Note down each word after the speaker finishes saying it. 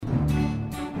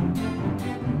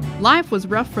Life was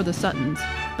rough for the Suttons,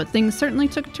 but things certainly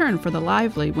took a turn for the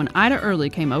lively when Ida Early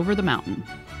came over the mountain.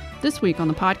 This week on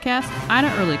the podcast,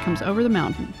 Ida Early Comes Over the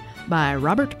Mountain by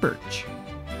Robert Birch.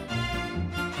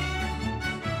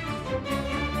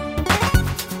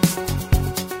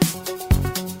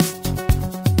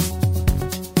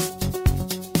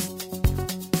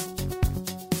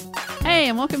 Hey,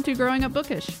 and welcome to Growing Up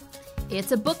Bookish.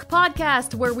 It's a book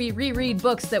podcast where we reread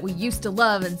books that we used to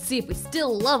love and see if we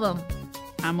still love them.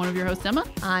 I'm one of your hosts, Emma.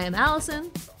 I am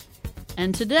Allison.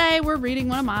 And today we're reading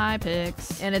one of my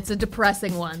picks. And it's a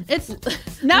depressing one. It's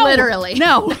no, literally.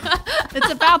 No. It's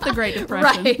about the Great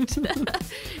Depression. Right.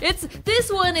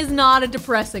 This one is not a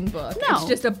depressing book. No. It's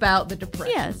just about the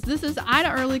depression. Yes, this is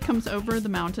Ida Early Comes Over the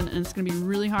Mountain, and it's going to be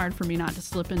really hard for me not to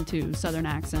slip into Southern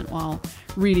accent while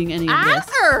reading any of this.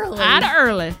 Ida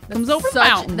Early Comes Over the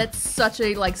Mountain. That's such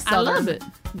a Southern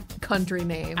country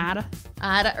name. Ida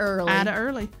Early. Ida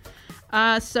Early.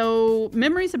 So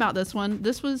memories about this one.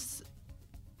 This was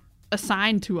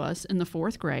assigned to us in the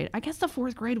 4th grade. I guess the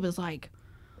 4th grade was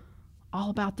all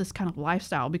about this kind of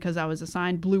lifestyle because I was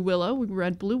assigned Blue Willow. We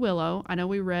read Blue Willow. I know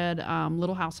we read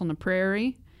Little House on the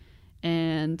Prairie.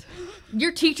 And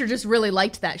your teacher just really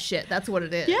liked that shit. That's what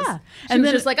it is. Yeah. And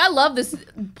then just I love this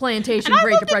plantation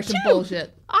Great Depression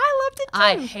bullshit. I loved it too.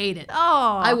 I hate it.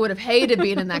 Oh. I would have hated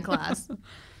being in that class.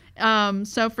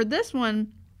 So for this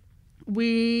one,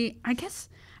 I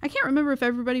can't remember if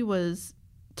everybody was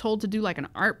told to do an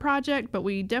art project, but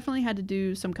we definitely had to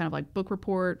do some kind of book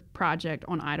report project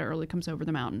on Ida Early Comes Over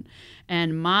the Mountain.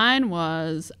 And mine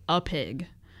was a pig.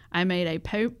 I made a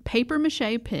paper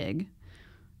mache pig.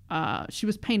 She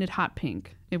was painted hot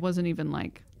pink. It wasn't even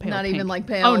pale Not pink. even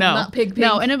pale. Oh, no. Not pig pink.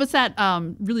 No, and it was that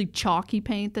really chalky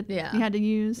paint that you had to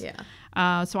use.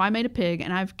 Yeah. So I made a pig,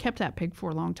 and I've kept that pig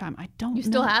for a long time. You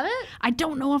still have it? I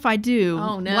don't know if I do.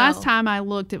 Oh, no. Last time I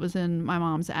looked, it was in my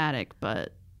mom's attic,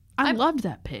 but I loved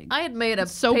that pig. I had made a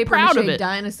so paper proud of mache it.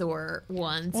 dinosaur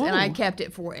once, Whoa. and I kept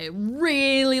it for a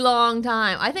really long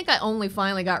time. I think I only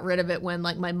finally got rid of it when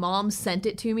my mom sent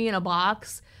it to me in a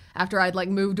box after I'd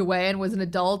moved away and was an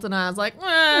adult, and I was like,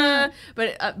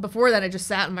 but before that, it just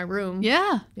sat in my room.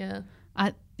 Yeah. Yeah.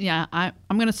 I'm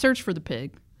going to search for the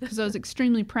pig because I was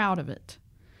extremely proud of it.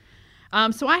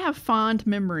 So I have fond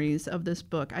memories of this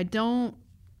book. I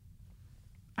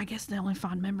guess the only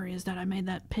fond memory is that I made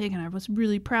that pig and I was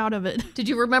really proud of it. Did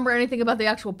you remember anything about the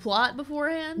actual plot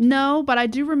beforehand? No, but I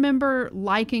do remember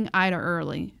liking Ida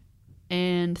Early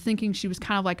and thinking she was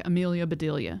kind of like Amelia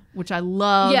Bedelia, which I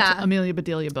loved Amelia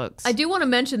Bedelia books. I do want to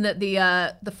mention that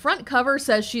the front cover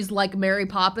says she's like Mary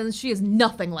Poppins. She is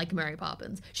nothing like Mary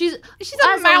Poppins. She's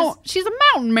a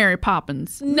mountain Mary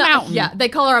Poppins. No, mountain. Yeah, they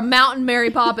call her a mountain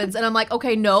Mary Poppins, and I'm like,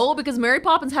 okay, no, because Mary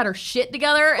Poppins had her shit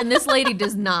together, and this lady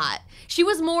does not. She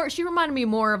reminded me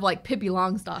more of Pippi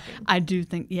Longstocking. I do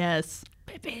think, yes.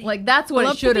 Pippi. That's what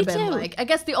it should have Pippi been too. like. I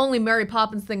guess the only Mary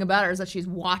Poppins thing about her is that she's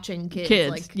watching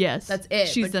kids. Yes. That's it.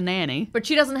 She's the nanny. But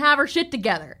she doesn't have her shit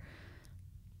together.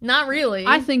 Not really.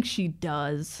 I think she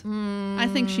does. I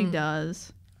think she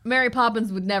does. Mary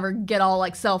Poppins would never get all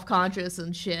self-conscious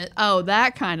and shit. Oh,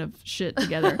 that kind of shit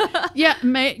together. Yeah,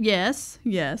 yes.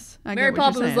 Mary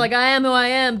Poppins was like, I am who I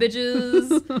am,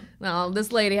 bitches. No,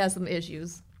 this lady has some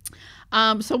issues.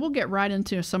 So we'll get right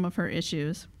into some of her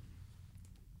issues.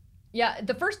 Yeah,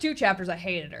 the first 2 chapters I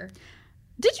hated her.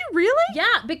 Did you really?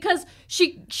 Yeah, because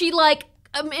she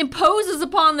imposes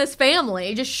upon this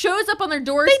family, just shows up on their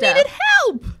doorstep. They needed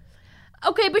help.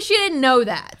 Okay, but she didn't know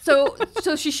that. So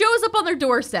she shows up on their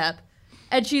doorstep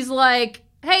and she's like,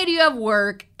 hey, do you have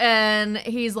work? And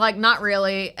he's like, not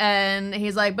really. And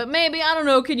he's like, but maybe, I don't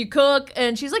know, can you cook?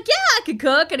 And she's like, yeah, I can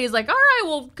cook. And he's like, all right,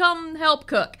 well, come help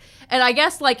cook. And I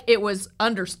guess it was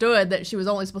understood that she was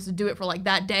only supposed to do it for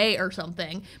that day or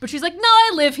something. But she's like, no,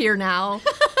 I live here now.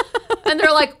 And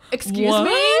they're like, excuse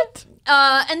me?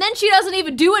 And then she doesn't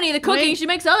even do any of the cooking. Wait. She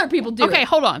makes other people do it. Okay,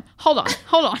 hold on. All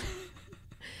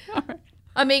right.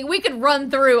 I mean, we could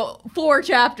run through 4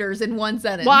 chapters in one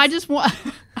sentence. Well,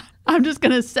 I'm just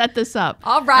going to set this up.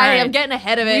 All right, I'm getting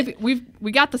ahead of it.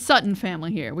 We got the Sutton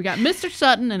family here. We got Mr.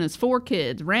 Sutton and his 4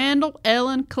 kids, Randall,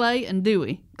 Ellen, Clay, and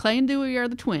Dewey. Clay and Dewey are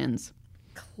the twins.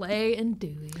 Clay and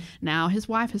Dewey. Now his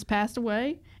wife has passed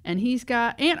away, and he's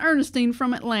got Aunt Ernestine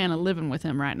from Atlanta living with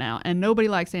him right now. And nobody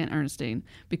likes Aunt Ernestine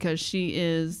because she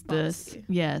is this,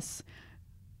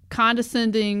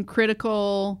 condescending,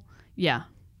 critical, Yeah.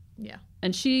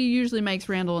 And she usually makes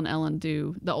Randall and Ellen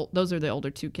do those are the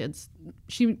older two kids.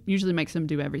 She usually makes them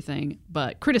do everything,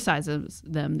 but criticizes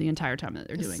them the entire time that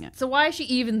they're doing it. So why is she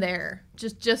even there?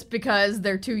 Just because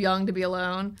they're too young to be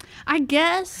alone? I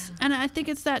guess. And I think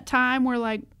it's that time where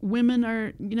like women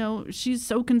are, she's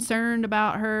so concerned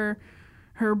about her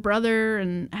brother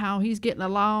and how he's getting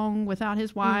along without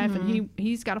his wife, and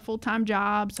he's got a full-time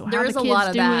job. So there's a lot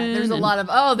of that. There's a lot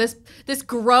of this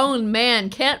grown man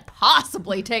can't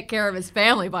possibly take care of his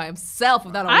family by himself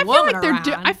without a woman around.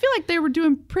 I feel like they were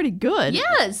doing pretty good.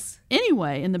 Yes.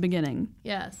 Anyway, in the beginning.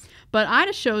 Yes. But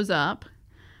Ida shows up,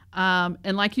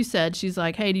 and like you said, she's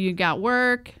like, "Hey, do you got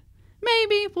work?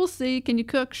 Maybe. We'll see. Can you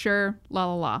cook? Sure. La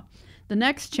la la." The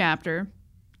next chapter,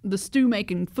 the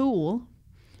stew-making fool.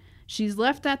 She's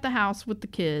left at the house with the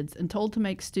kids and told to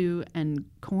make stew and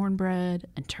cornbread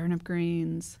and turnip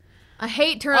greens. I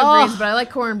hate turnip greens, but I like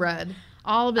cornbread.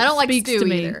 All of it I don't like speaks stew to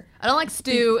me. either. I don't like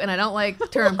stew, and I don't like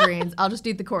turnip greens. I'll just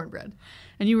eat the cornbread.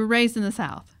 And you were raised in the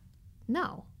South?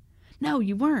 No. No,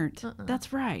 you weren't.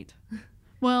 That's right.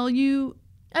 Well,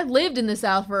 I lived in the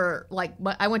South for,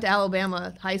 I went to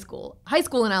Alabama high school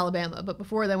in Alabama, but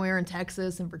before then we were in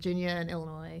Texas and Virginia and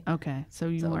Illinois. Okay, so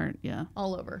you weren't, yeah.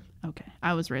 All over. Okay,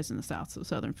 I was raised in the South, so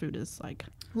Southern food is like...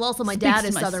 Well, also my dad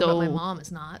is Southern, but my mom is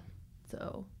not.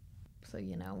 So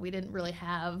we didn't really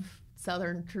have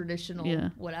Southern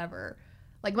traditional whatever.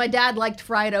 Like, my dad liked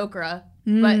fried okra,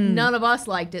 but none of us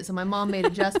liked it, so my mom made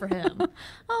it just for him.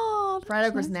 Oh, fried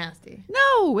okra's nasty.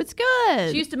 No, it's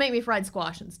good. She used to make me fried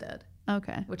squash instead.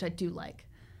 Okay. Which I do like.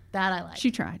 That I like.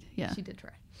 She tried, yeah. She did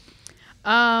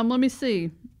try. Let me see.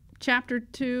 Chapter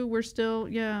 2, we're still,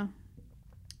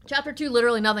 Chapter 2,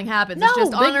 literally nothing happens. It's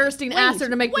just Aunt Erskine asked her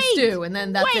to make the stew, and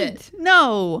then that's it.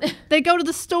 No. They go to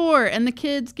the store, and the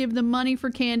kids give them money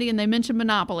for candy, and they mention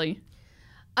Monopoly.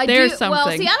 There's something. Well,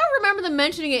 see, I don't remember them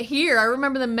mentioning it here. I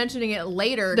remember them mentioning it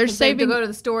later. They have to go to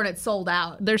the store, and it's sold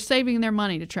out. They're saving their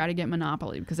money to try to get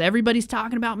Monopoly, because everybody's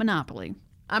talking about Monopoly.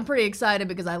 I'm pretty excited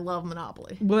because I love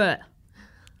Monopoly. What?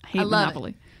 I love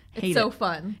Monopoly. It's so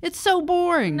fun. It's so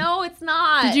boring. No, it's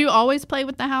not. Did you always play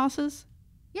with the houses?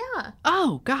 Yeah.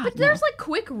 Oh, God. But there's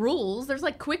quick rules. There's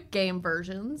quick game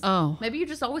versions. Oh. Maybe you're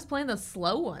just always playing the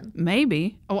slow one.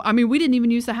 Maybe. Oh, I mean, we didn't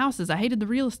even use the houses. I hated the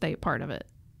real estate part of it.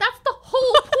 That's the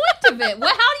whole point of it.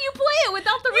 How do you play it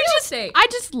without the real estate? I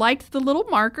just liked the little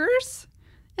markers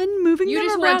and moving them around. You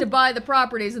just wanted to buy the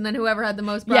properties, and then whoever had the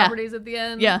most properties at the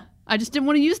end. Yeah. I just didn't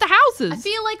want to use the houses. I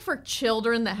feel like for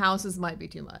children, the houses might be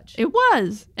too much. It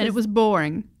was. And it was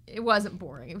boring. It wasn't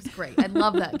boring. It was great. I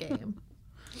love that game.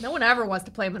 No one ever wants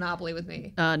to play Monopoly with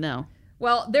me. No.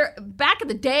 Well, back in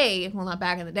the day, well, not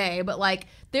back in the day, but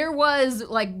there was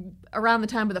around the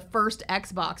time of the first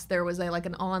Xbox, there was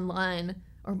an online,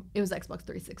 or it was Xbox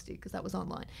 360 because that was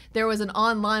online. There was an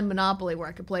online Monopoly where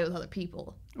I could play with other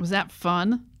people. Was that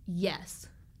fun? Yes.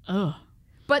 Ugh.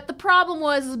 But the problem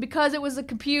was because it was a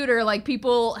computer,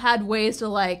 people had ways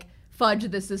to fudge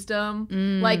the system.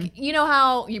 You know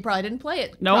how you probably didn't play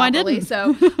it. No, properly, I didn't.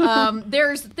 So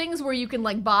there's things where you can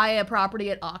buy a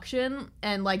property at auction,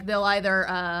 and they'll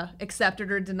either accept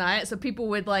it or deny it. So people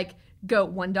would go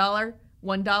 $1, $1,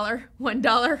 $1,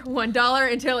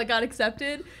 $1 until it got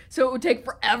accepted. So it would take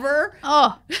forever.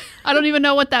 Oh, I don't even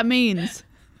know what that means.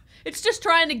 It's just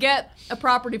trying to get a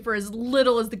property for as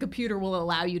little as the computer will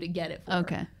allow you to get it for.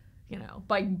 Okay.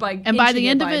 By and by the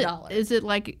end of it, $1. is it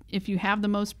if you have the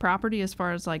most property as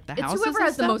far as the houses? It's whoever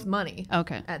has the most money.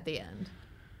 Okay. At the end.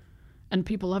 And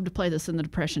people love to play this in the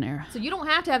Depression era. So you don't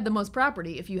have to have the most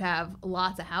property if you have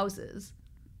lots of houses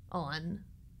on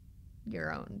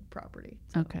your own property.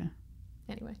 So, okay.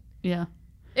 Anyway. Yeah.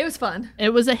 It was fun. It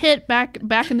was a hit back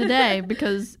in the day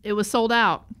because it was sold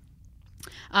out.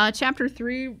 Chapter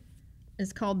 3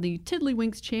 is called the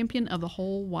Tiddlywinks Champion of the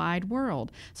Whole Wide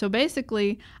World. So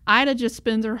basically, Ida just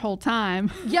spends her whole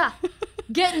time... Yeah.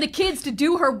 Getting the kids to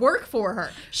do her work for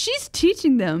her. She's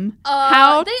teaching them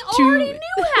how They already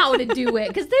knew how to do it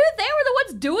because they were the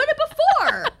ones doing it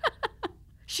before.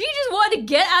 She just wanted to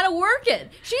get out of working.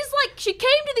 She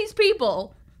came to these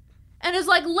people and is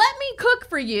like, let me cook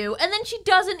for you. And then she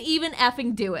doesn't even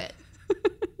effing do it.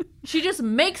 She just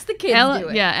makes the kids do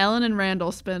it. Yeah, Ellen and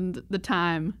Randall spend the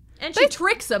time. And she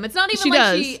tricks them. It's not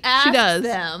even she asks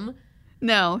them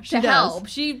to help.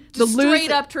 She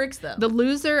straight up tricks them. The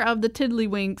loser of the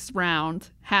Tiddlywinks round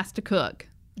has to cook.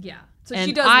 Yeah. So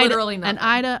she does literally nothing. And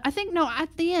Ida, I think, no,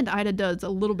 at the end, Ida does a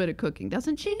little bit of cooking,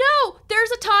 doesn't she? No, there's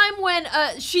a time when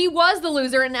she was the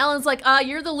loser, and Ellen's like,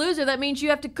 you're the loser, that means you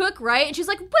have to cook, right? And she's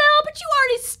like, well, but you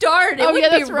already started. It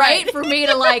would be right for me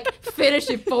to, like, finish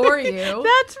it for you.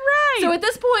 That's right. So at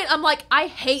this point, I'm like, I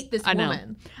hate this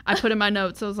woman. I put in my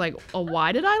notes, I was like, oh,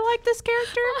 why did I like this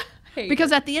character?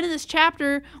 Because at the end of this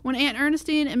chapter, when Aunt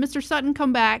Ernestine and Mr. Sutton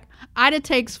come back, Ida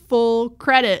takes full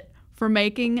credit for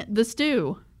making the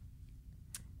stew.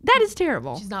 That is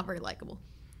terrible. She's not very likable.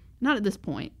 Not at this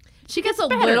point. She gets a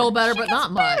little better, but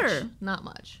not much. Not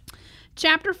much.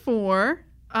 Chapter 4.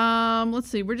 Let's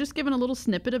see. We're just given a little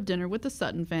snippet of dinner with the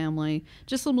Sutton family.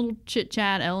 Just a little chit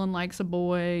chat. Ellen likes a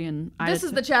boy, and this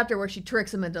is the chapter where she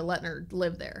tricks him into letting her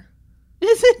live there.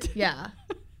 Is it? Yeah.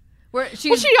 Where she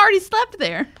already slept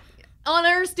there. On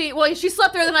Ernestine, well, she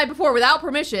slept there the night before without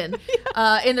permission,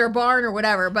 in their barn or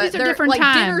whatever. But they're different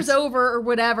times. Dinner's over or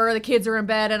whatever. The kids are in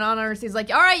bed, and Aunt Ernestine's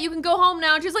like, "All right, you can go home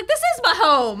now." And she's like, "This is my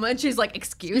home." And she's like,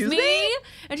 "Excuse me?"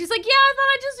 And she's like, "Yeah, I thought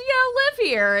I just live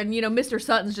here." And Mr.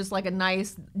 Sutton's just like a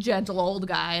nice, gentle old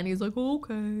guy, and he's like,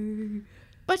 "Okay."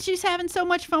 But she's having so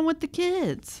much fun with the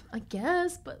kids. I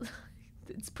guess, but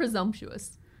it's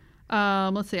presumptuous.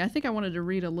 Let's see. I think I wanted to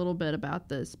read a little bit about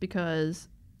this because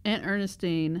Aunt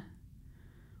Ernestine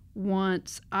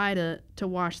wants Ida to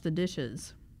wash the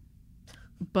dishes,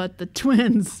 but the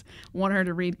twins want her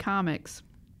to read comics.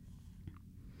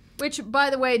 Which, by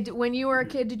the way, when you were a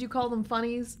kid, did you call them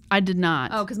funnies? I did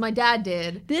not. Oh, because my dad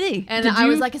did. Did he? And I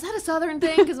was like, is that a Southern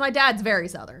thing? Because my dad's very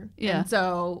Southern. Yeah. And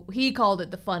so he called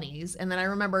it the funnies. And then I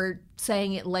remember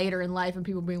saying it later in life and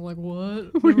people being like,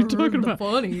 what? What are you talking about? The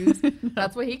funnies.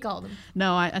 That's what he called them.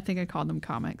 No, I think I called them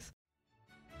comics.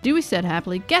 Dewey said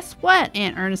happily, guess what,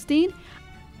 Aunt Ernestine?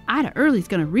 Ida Early's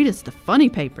going to read us the funny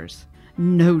papers.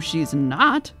 No, she's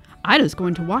not. Ida's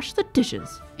going to wash the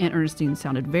dishes. Aunt Ernestine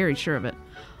sounded very sure of it.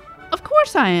 Of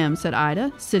course I am, said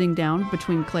Ida, sitting down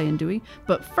between Clay and Dewey.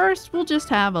 But first, we'll just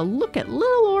have a look at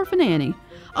Little Orphan Annie.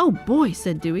 Oh boy,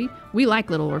 said Dewey. We like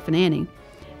Little Orphan Annie.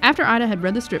 After Ida had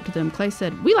read the strip to them, Clay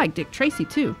said, we like Dick Tracy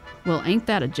too. Well, ain't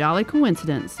that a jolly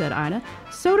coincidence, said Ida.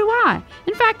 So do I.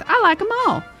 In fact, I like 'em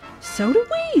all. So do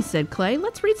we, said Clay.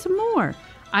 Let's read some more.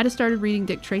 Ida started reading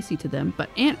Dick Tracy to them, but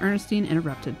Aunt Ernestine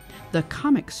interrupted. The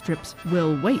comic strips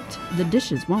will wait. The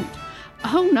dishes won't.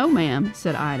 Oh, no, ma'am,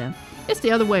 said Ida. It's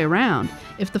the other way around.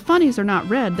 If the funnies are not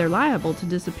read, they're liable to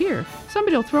disappear.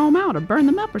 Somebody'll throw 'em out or burn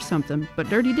them up or something. But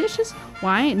dirty dishes?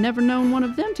 Why, I ain't never known one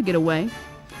of them to get away.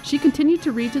 She continued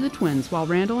to read to the twins while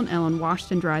Randall and Ellen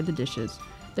washed and dried the dishes.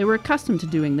 They were accustomed to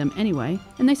doing them anyway,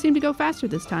 and they seemed to go faster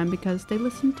this time because they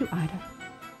listened to Ida.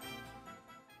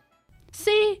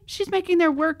 See, she's making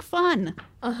their work fun.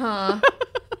 Uh-huh.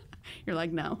 You're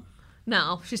like, no.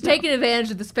 No, she's taking advantage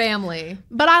of this family.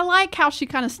 But I like how she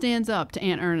kind of stands up to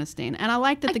Aunt Ernestine. And I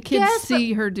like that the kids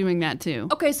see her doing that too.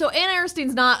 Okay, so Aunt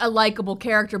Ernestine's not a likable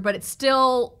character, but it's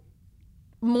still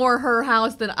more her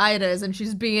house than Ida's, and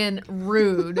she's being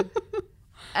rude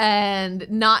and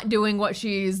not doing what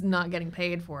she's not getting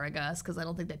paid for, I guess, because I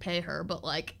don't think they pay her. But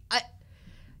like,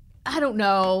 I don't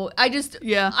know. I just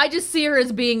see her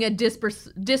as being a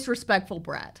disrespectful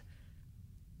brat.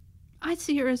 I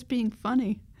see her as being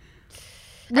funny.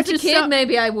 As a kid,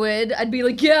 maybe I would. I'd be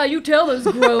like, yeah, you tell those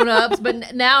grown-ups.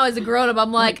 But now as a grown-up,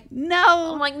 I'm like,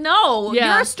 no. I'm like, no,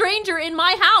 you're a stranger in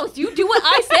my house. You do what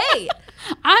I say.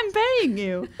 I'm paying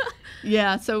you.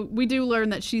 Yeah, so we do learn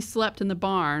that she slept in the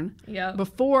barn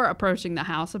before approaching the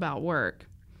house about work.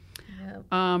 Yep.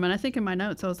 And I think in my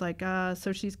notes, I was like,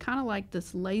 so she's kind of like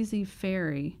this lazy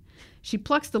fairy. She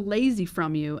plucks the lazy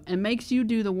from you and makes you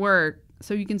do the work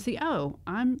so you can see, oh,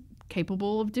 I'm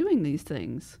capable of doing these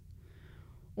things.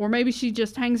 Or maybe she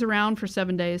just hangs around for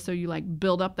 7 days so you like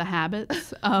build up the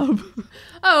habits of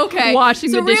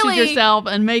washing the dishes yourself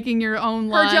and making your own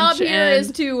lunch. Her job here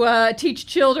is to teach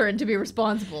children to be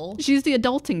responsible. She's the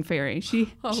adulting fairy.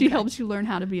 She helps you learn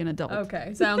how to be an adult.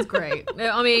 Okay, sounds great.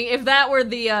 I mean, if that were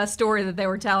the story that they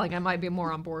were telling, I might be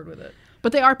more on board with it.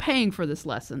 But they are paying for this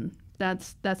lesson.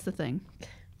 That's the thing.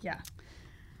 Yeah.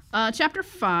 Chapter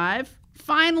 5.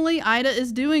 Finally, Ida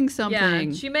is doing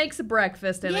something. Yeah, she makes a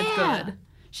breakfast and it's good.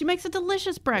 She makes a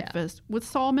delicious breakfast with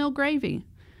sawmill gravy,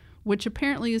 which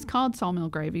apparently is called sawmill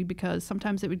gravy because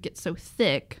sometimes it would get so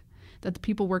thick that the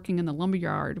people working in the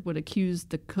lumberyard would accuse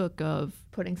the cook of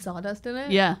putting sawdust in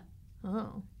it? Yeah.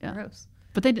 Oh, gross.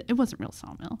 But it wasn't real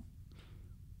sawmill.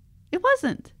 It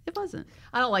wasn't.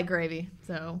 I don't like gravy,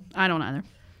 so. I don't either.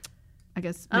 I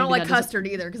guess. I don't like custard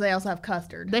either because they also have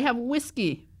custard. They have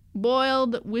whiskey.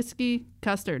 Boiled whiskey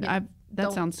custard. Yeah.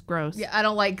 That sounds gross. Yeah, I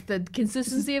don't like the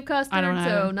consistency of custard,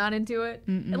 so not into it.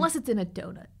 Unless it's in a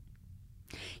donut.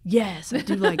 Yes, I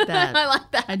do like that. I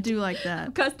like that. I do like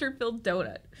that. Custard-filled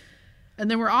donut. And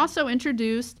then we're also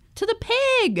introduced to the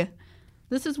pig.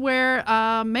 This is where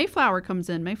Mayflower comes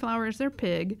in. Mayflower is their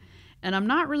pig. And I'm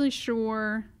not really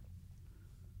sure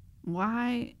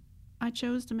why I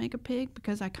chose to make a pig,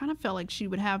 because I kind of felt like she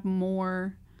would have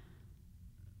more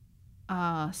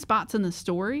spots in the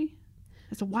story.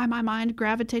 So why my mind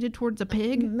gravitated towards a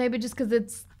pig. Maybe just because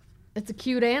it's a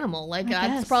cute animal. Like, I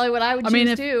that's guess. probably what I would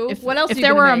choose too. What else? If are you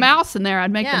there gonna were a make? mouse in there,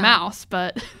 I'd make Yeah. the mouse.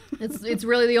 But It's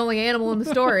really the only animal in the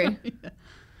story.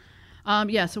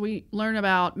 so we learn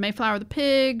about Mayflower the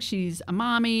pig. She's a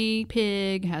mommy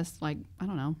pig, has like, I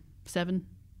don't know, seven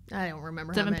I don't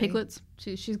remember how seven many. piglets.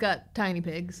 She's got tiny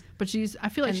pigs. But I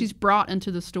feel like she's brought into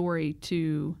the story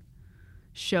to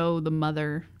show the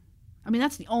mother. I mean,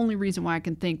 that's the only reason why I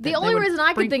can think. The only reason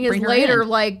I can think is bring her later, in.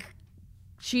 like,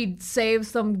 she'd save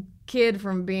some kid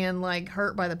from being, like,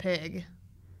 hurt by the pig.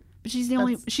 But she's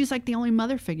like the only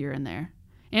mother figure in there.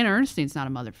 Anna Ernestine's not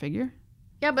a mother figure.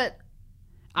 Yeah, but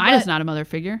Ida's not a mother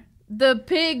figure. the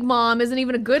pig mom isn't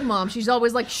even a good mom. She's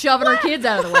always, like, shoving her kids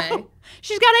out of the way.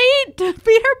 She's got to eat to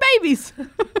feed her babies.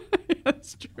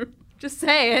 That's true. Just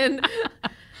saying.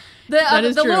 That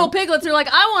is the true. little piglets are like,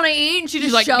 I want to eat, and she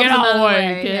just like, shoves "Get them out out of the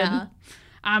way, way. kid." Yeah.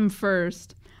 I'm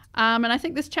first. And I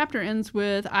think this chapter ends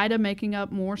with Ida making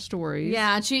up more stories.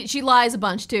 Yeah, and she lies a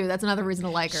bunch too. That's another reason to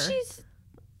like her.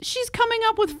 She's coming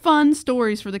up with fun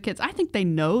stories for the kids. I think they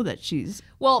know that she's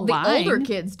Well, the lying. older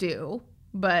kids do,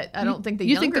 but I don't think the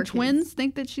You younger think the kids- twins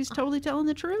think that she's totally telling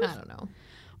the truth? I don't know.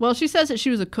 Well, she says that she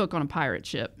was a cook on a pirate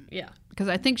ship. Yeah. Because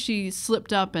I think she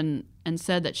slipped up and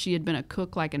said that she had been a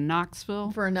cook like in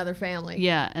Knoxville. For another family.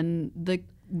 Yeah, and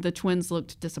the twins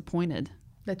looked disappointed.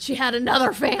 That she had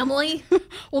another family.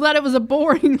 Well, that it was a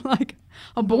boring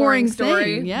boring story.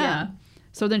 thing. Yeah.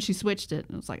 So then she switched it.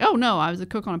 And it was like, oh no, I was a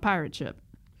cook on a pirate ship.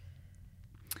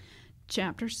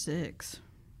 Chapter 6.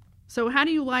 So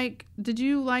did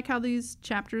you like how these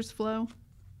chapters flow?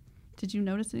 Did you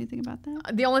notice anything about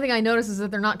that? The only thing I notice is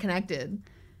that they're not connected.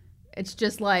 It's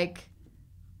just like,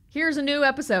 here's a new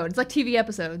episode. It's like TV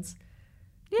episodes.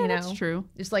 Yeah, you know? that's true.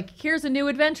 Just like, here's a new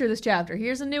adventure this chapter.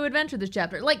 Here's a new adventure this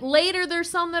chapter. Like, later there's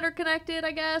some that are connected,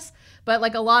 I guess. But,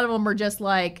 like, a lot of them are just,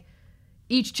 like,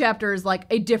 each chapter is, like,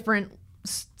 a different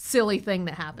silly thing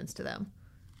that happens to them.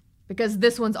 Because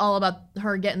this one's all about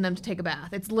her getting them to take a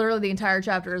bath. It's literally the entire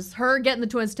chapter is her getting the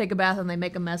twins to take a bath, and they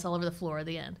make a mess all over the floor at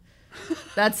the end.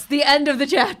 That's the end of the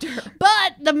chapter.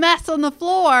 But the mess on the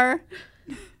floor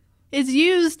is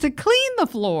used to clean the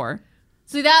floor.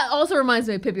 See, that also reminds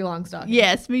me of Pippi Longstocking.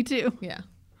 Yes, me too. Yeah.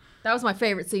 That was my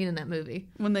favorite scene in that movie.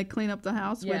 When they clean up the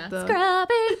house with the...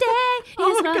 Scrubbing day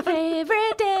Oh is my my God.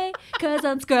 favorite day, 'cause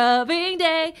on scrubbing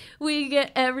day, we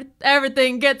get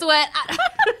everything gets wet.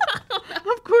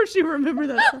 Of course you remember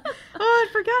that song. Oh,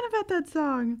 I forgot about that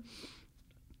song.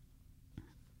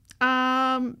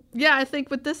 Yeah, I think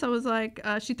with this I was like,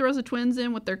 she throws the twins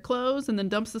in with their clothes and then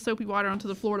dumps the soapy water onto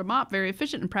the floor to mop. Very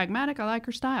efficient and pragmatic. I like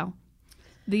her style.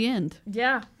 The end,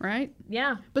 Yeah, right?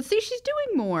 yeah. But see, she's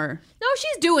doing more. No,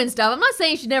 she's doing stuff. I'm not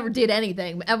saying she never did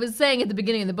anything. I was saying at the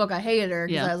beginning of the book I hated her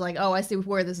because Yeah. I was like, oh, I see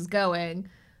where this is going.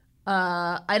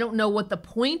 I don't know what the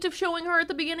point of showing her at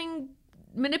the beginning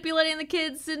manipulating the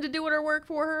kids into doing her work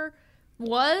for her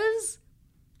was.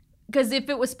 Because if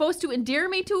it was supposed to endear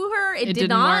me to her, it did didn't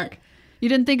not. work. You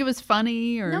didn't think it was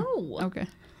funny or No. Okay.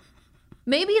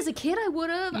 Maybe as a kid I would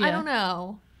have. I Yeah. don't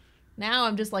know. Now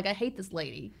I'm just like, I hate this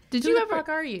lady. Did Who you the ever fuck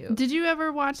are you? Did you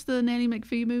ever watch the Nanny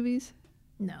McPhee movies?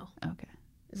 No. Okay.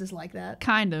 Is this like that?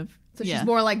 Kind of. So yeah. she's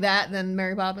more like that than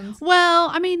Mary Poppins? Well,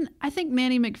 I mean, I think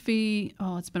Nanny McPhee,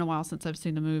 it's been a while since I've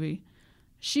seen the movie.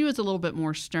 She was a little bit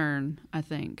more stern, I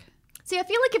think. See, I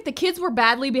feel like if the kids were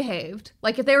badly behaved,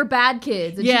 like if they were bad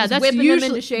kids and she Yeah, was that's whipping them into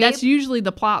usually shape, that's usually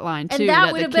the plot line too. and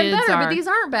that would the have been kids better, are- but these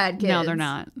aren't bad kids. No, they're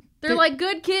not. They're like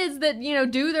good kids that,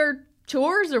 do their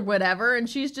chores or whatever, and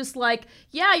she's just like,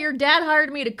 yeah, your dad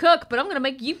hired me to cook, but I'm going to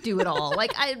make you do it all.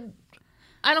 Like,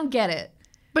 I don't get it.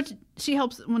 But she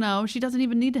helps. Well, no, she doesn't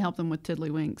even need to help them with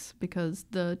tiddlywinks because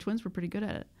the twins were pretty good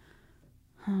at it.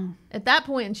 At that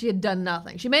point, she had done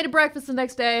nothing. She made a breakfast the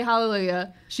next day,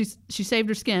 hallelujah. She saved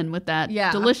her skin with that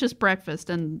Yeah. delicious breakfast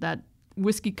and that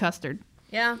whiskey custard.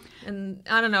 Yeah, and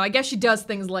I don't know, I guess she does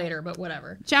things later, but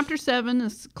whatever. Chapter 7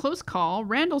 is close call.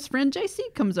 Randall's friend JC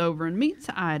comes over and meets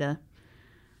Ida.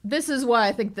 This is why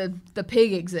I think the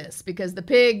pig exists, because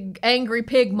the angry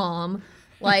pig mom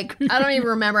Like, I don't even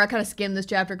remember. I kind of skimmed this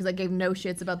chapter because I gave no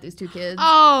shits about these two kids.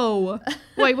 Oh,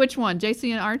 wait, which one?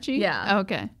 JC and Archie? Yeah.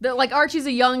 Okay. Like, Archie's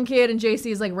a young kid and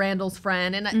JC is like Randall's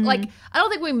friend. And like, I don't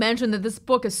think we mentioned that this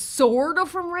book is sort of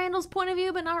from Randall's point of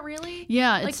view, but not really.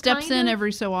 Yeah, it Like, steps kind in of.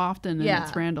 every so often, and Yeah.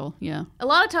 it's Randall. Yeah. A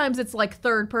lot of times it's like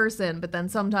third person, but then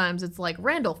sometimes it's like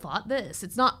Randall thought this.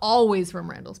 It's not always from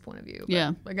Randall's point of view. But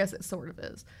Yeah. I guess it sort of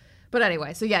is. But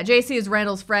anyway, so yeah, JC is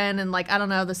Randall's friend, and like, I don't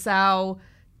know, the sow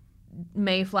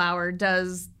Mayflower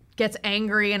gets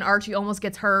angry, and Archie almost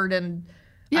gets hurt, and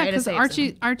Yeah, Ida because saves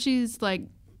him. Archie's like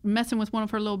messing with one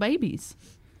of her little babies.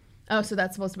 Oh, so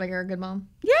that's supposed to make her a good mom?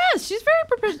 Yes, she's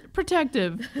very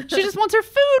protective. She just wants her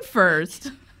food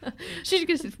first. She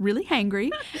gets really hangry,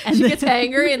 and She then, gets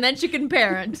angry, and then she can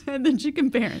parent. and then she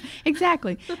can parent.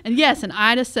 Exactly. And yes, and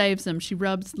Ida saves him. She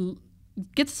gets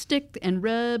a stick and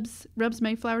rubs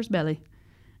Mayflower's belly,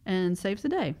 and saves the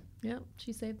day. Yep,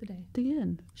 she saved the day. The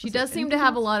end. She Was there does seem to anything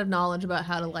have a else? lot of knowledge about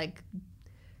how to like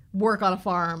work on a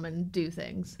farm and do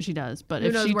things. She does, but Who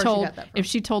if knows she where she told got that from. if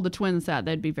she told the twins that,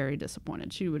 they'd be very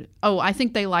disappointed. She would. Oh, I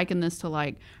think they liken this to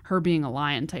like her being a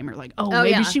lion tamer. Like, oh, maybe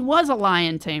yeah. she was a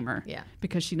lion tamer. Yeah.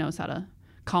 because she knows how to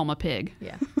calm a pig.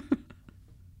 Yeah.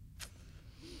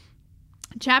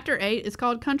 Chapter 8 is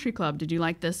called Country Club. Did you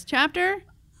like this chapter?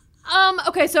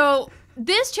 Okay, so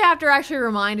this chapter actually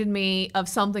reminded me of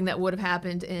something that would have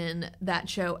happened in that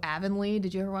show Avonlea.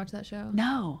 Did you ever watch that show?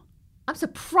 No. I'm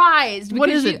surprised. What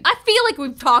because is it? I feel like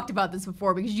we've talked about this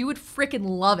before because you would freaking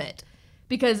love it.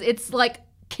 Because it's like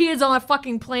kids on a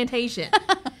fucking plantation.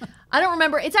 I don't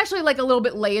remember. It's actually like a little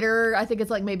bit later. I think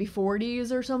it's like maybe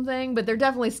 40s or something, but they're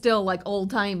definitely still like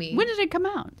old-timey. When did it come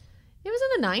out? It was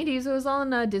in the 90s. It was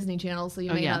on Disney Channel, so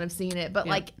you may yeah. not have seen it. But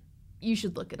Yeah. like, you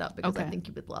should look it up because I Okay. think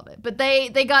you would love it. But they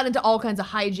got into all kinds of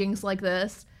hijinks like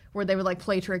this, where they would like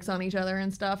play tricks on each other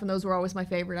and stuff, and those were always my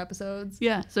favorite episodes.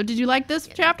 Yeah. So did you like this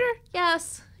chapter?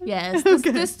 Yes, yes. Okay.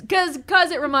 This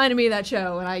because it reminded me of that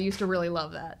show, and I used to really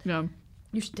love that. Yeah.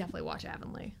 You should definitely watch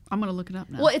Avonlea. I'm gonna look it up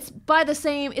now. Well, it's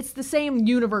the same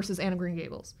universe as Anne of Green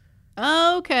Gables.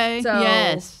 Okay. So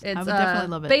yes. it's I would definitely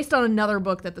love it. based on another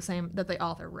book that the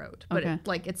author wrote, but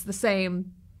Okay. it's the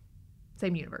same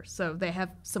universe. So they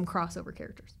have some crossover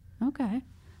characters. Okay.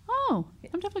 Oh,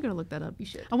 I'm definitely gonna look that up. You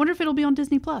should. I wonder if it'll be on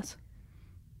Disney Plus.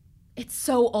 It's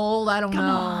so old. I don't Come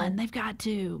know. on, they've got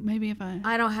to. Maybe if I.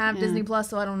 I don't have Yeah. Disney Plus,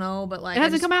 so I don't know. But like, It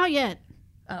hasn't come out yet.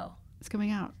 Oh, It's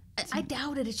coming out. I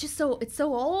doubt it. It's just it's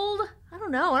so old. I don't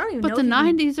know. I don't even But know. the if you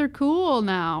can- 90s are cool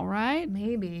now, right?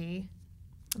 Maybe.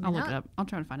 I I'll mean, look it up. I'll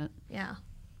try to find it. Yeah.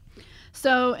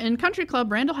 So in Country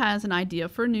Club, Randall has an idea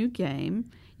for a new game.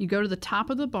 You go to the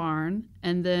top of the barn,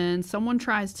 and then someone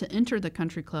tries to enter the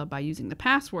Country Club by using the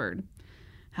password.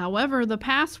 However, the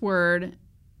password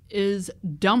is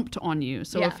dumped on you.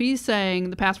 So Yeah. if he's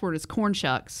saying the password is corn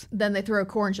shucks, Then they throw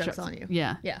corn shucks on you.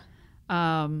 yeah. Yeah.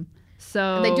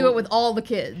 So And they do it with all the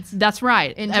kids. That's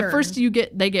right. in At first, turn.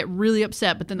 they get really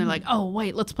upset, but then they're like, "Oh,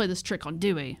 wait, let's play this trick on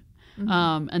Dewey."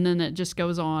 And then it just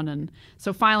goes on, and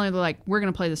so finally they're like, "We're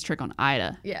gonna play this trick on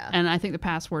Ida." Yeah. And I think the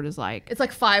password is like, It's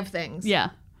like 5 things. yeah.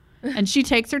 And she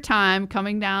takes her time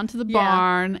coming down to the Yeah.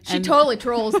 barn. She and totally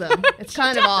trolls them. It's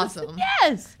kind of awesome.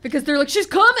 Yes. Because they're like, she's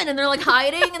coming, and they're like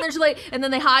hiding, and they're like, and then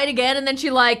they hide again, and then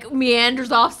she like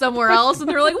meanders off somewhere else, and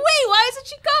they're like, wait, why isn't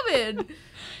she coming?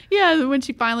 Yeah. When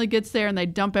she finally gets there and they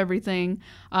dump everything,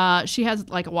 she has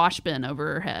like a wash bin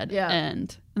over her head. Yeah.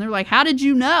 And they're like, "How did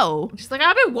you know?" She's like,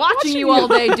 I've been watching you all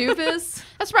day, doofus.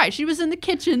 That's right. She was in the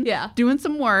kitchen, Yeah. doing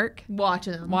some work,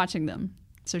 Watching them. watching them.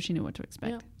 So she knew what to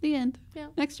expect. Yeah. The end. Yeah.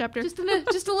 Next chapter. Just a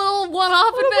little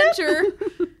one-off adventure.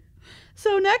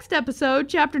 So next episode,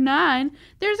 chapter 9,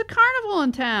 there's a carnival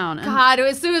in town. And God,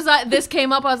 as soon as this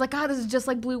came up, I was like, God, this is just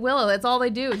like Blue Willow. That's all they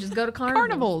do is just go to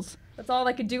carnivals. That's all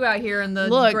they could do out here in the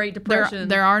Look, Great Depression.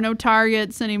 there are no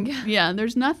targets anymore. Yeah,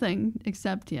 there's nothing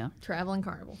except, yeah. Traveling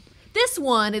carnival. This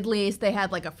one, at least, they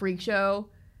had like a freak show.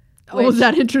 Oh, was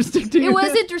that interesting to you? It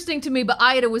was interesting to me, but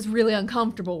Ida was really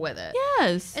uncomfortable with it.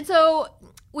 Yes. And so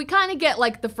we kind of get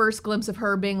like the first glimpse of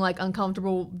her being like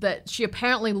uncomfortable, that she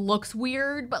apparently looks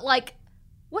weird, but like,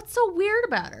 what's so weird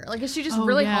about her? Like, is she just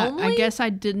really homely? I guess I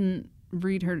didn't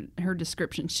read her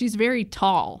description. She's very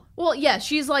tall. Well, yeah,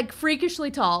 she's like freakishly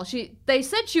tall. They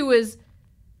said she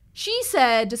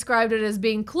described it as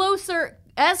being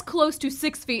as close to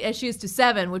 6 feet as she is to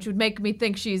 7, which would make me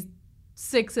think she's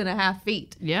 6.5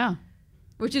 feet, Yeah.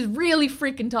 which is really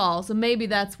freaking tall. So maybe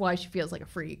that's why she feels like a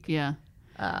freak. Yeah.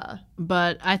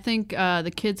 But I think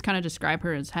the kids kind of describe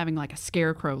her as having like a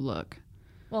scarecrow look.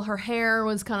 Well, her hair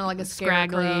was kind of like a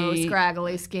scarecrow,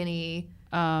 scraggly, skinny,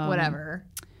 whatever.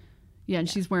 Yeah, and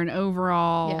she's wearing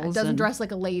overalls. Yeah, it doesn't and- dress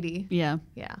like a lady. Yeah.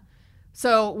 Yeah.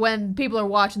 So when people are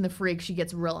watching the freak, she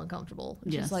gets real uncomfortable.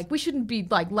 She's Yes. like, we shouldn't be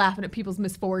like laughing at people's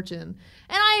misfortune.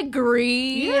 And I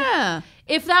agree. Yeah.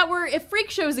 If freak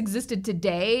shows existed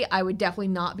today, I would definitely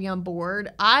not be on board.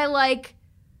 I like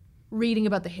reading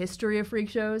about the history of freak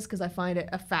shows because I find it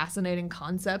a fascinating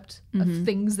concept of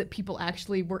things that people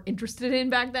actually were interested in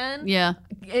back then. Yeah.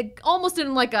 It, almost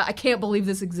in like a I can't believe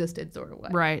this existed sort of way.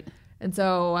 Right. And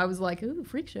so I was like, ooh,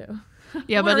 freak show.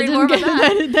 Yeah, I but wanna it read more didn't about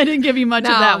get, that. they didn't give you much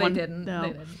of that they one. didn't. No. They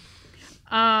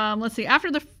didn't. Let's see.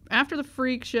 After the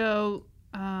freak show,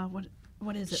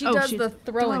 what is it? She does the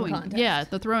throwing contest. Yeah,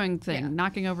 the throwing thing, Yeah.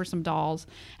 knocking over some dolls.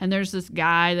 And there's this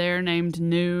guy there named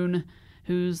Noon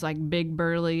who's like big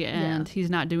burly and he's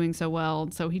not doing so well.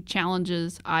 So he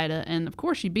challenges Ida and of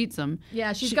course she beats him.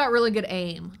 Yeah, she's got really good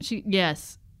aim.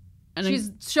 Yes. And then-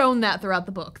 She's shown that throughout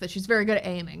the book, that she's very good at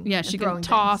aiming. yeah, and she throwing can things.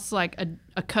 toss like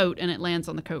a coat and it lands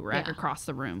on the coat rack Yeah. across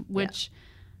the room, which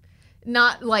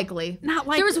Not likely. not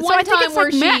like There was so one I think time it's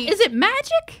where like she... is it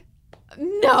magic?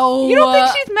 No. You don't think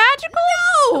she's magical?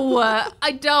 No,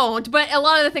 I don't. But a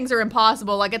lot of the things are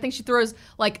impossible. Like I think she throws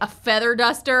like a feather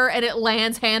duster and it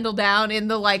lands handle down in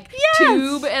the like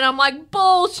tube, and I'm like,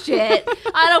 bullshit.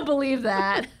 I don't believe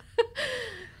that.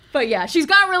 But yeah, she's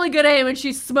got really good aim, and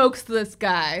she smokes this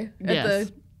guy at Yes.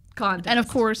 the contest. And of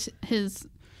course his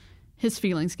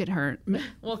feelings get hurt.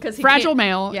 well, because Fragile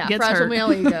male yeah, gets fragile hurt.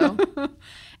 male ego.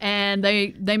 And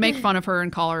they make fun of her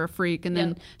and call her a freak, and then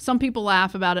Yep. some people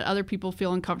laugh about it, other people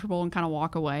feel uncomfortable and kind of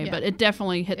walk away, Yeah. but it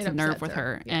definitely hits It a nerve upsets with her.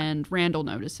 her, Yeah. and Randall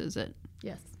notices it.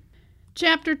 Yes.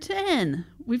 Chapter 10,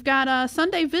 we've got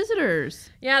Sunday visitors.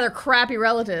 Yeah, they're crappy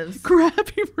relatives.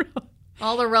 Crappy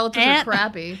All the relatives Aunt- are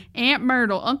crappy. Aunt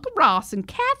Myrtle, Uncle Ross, and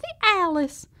Kathy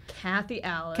Alice. Kathy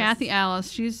Alice. Kathy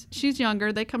Alice, she's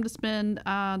younger. They come to spend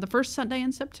the first Sunday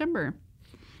in September.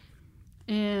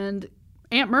 And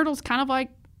Aunt Myrtle's kind of like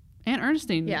Aunt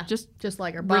Ernestine. Yeah, Just just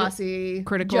like her bossy,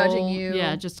 critical, judging you.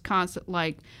 Yeah, just constant.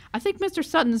 Like, I think Mr.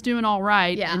 Sutton's doing all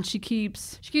right, Yeah. and she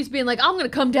keeps being like, I'm going to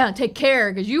come down and take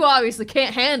care because you obviously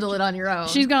can't handle it on your own.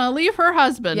 she's gonna leave her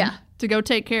husband Yeah. to go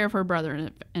take care of her brother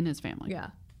and his family. Yeah.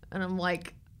 And I'm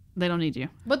like, They don't need you.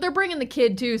 but they're bringing the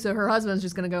kid too, so her husband's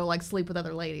just going to go like sleep with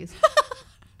other ladies.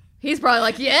 He's probably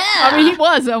like, yeah. I mean, he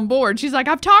was on board. She's like,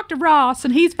 I've talked to Ross,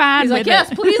 and he's fine He's with like,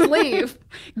 yes, it. please leave.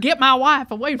 Get my wife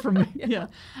away from me. Yeah.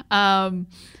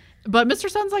 But Mr.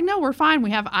 Sutton's like, no, we're fine. We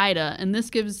have Ida, and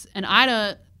this gives and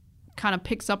Ida kind of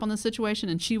picks up on the situation,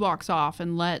 and she walks off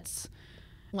and lets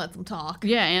Let them talk.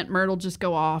 Aunt Myrtle just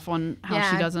go off on how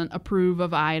she Yeah. doesn't approve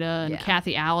of Ida, and Yeah.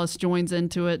 Kathy Alice joins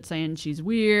into it, saying she's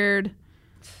weird.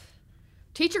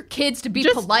 Teach your kids to be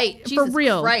Just polite. Jesus for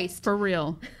real, Christ. for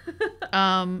real.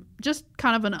 Just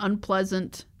kind of an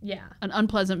unpleasant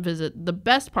visit. The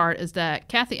best part is that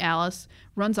Kathy Alice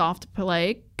runs off to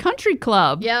play country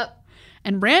club. Yep.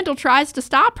 And Randall tries to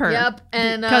stop her. Yep,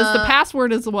 and, because the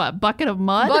password is what? Bucket of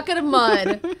mud? Bucket of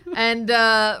mud. And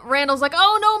Randall's like,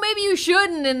 oh, no, maybe you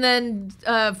shouldn't. And then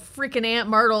freaking Aunt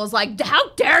Myrtle is like, how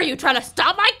dare you try to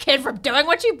stop my kid from doing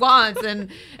what she wants? And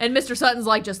Mr. Sutton's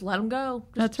like, just let him go.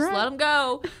 That's Just right. let him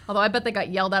go. Although I bet they got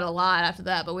yelled at a lot after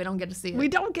that, but we don't get to see it. We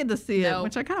don't get to see No. it,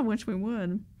 which I kind of wish we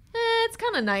would. It's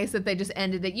kind of nice that they just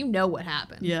ended it. You know what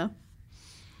happened. Yeah.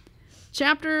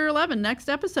 Chapter 11, next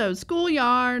episode,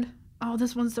 Schoolyard. Oh,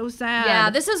 this one's so sad. Yeah,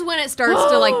 this is when it starts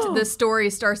to like the story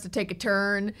starts to take a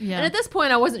turn. Yeah. And at this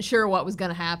point I wasn't sure what was going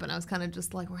to happen. I was kind of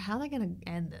just like, well, how are they going to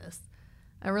end this?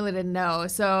 I really didn't know.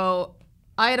 So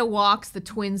Ida walks the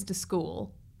twins to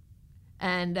school.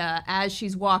 And as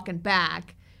she's walking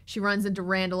back, she runs into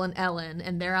Randall and Ellen,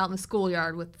 and they're out in the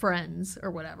schoolyard with friends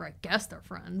or whatever. I guess they're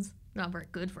friends. Not very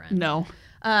good friends. No.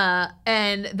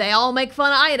 And they all make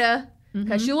fun of Ida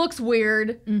because she looks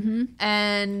weird. Mm-hmm.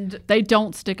 And They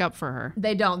don't stick up for her.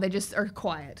 they don't. They just are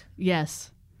quiet.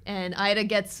 Yes. And Ida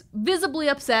gets visibly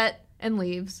upset and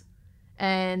leaves.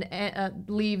 And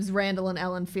leaves Randall and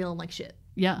Ellen feeling like shit.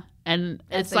 Yeah. And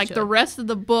As it's they like the should. rest of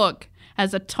the book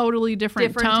has a totally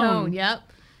different tone. Yep.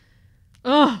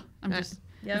 Ugh. I'm Uh, just,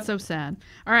 yep. it's so sad.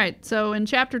 All right. So in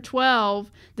chapter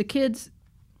 12, the kids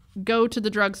go to the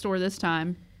drugstore this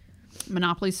time.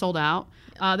 Monopoly sold out.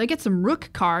 They get some Rook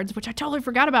cards, which I totally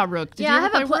forgot about Rook. Did Yeah, you I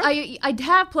ever haven't. play Rook? I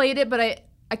have played it, but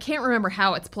I can't remember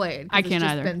how it's played. 'cause I can't it's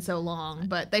just either. been so long.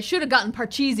 But they should have gotten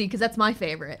Parcheesi because that's my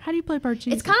favorite. How do you play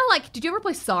Parcheesi? It's kind of like. Did you ever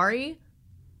play Sorry?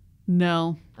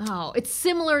 No. Oh, it's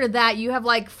similar to that. You have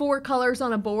like 4 colors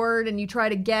on a board, and you try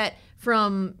to get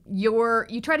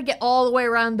all the way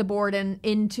around the board and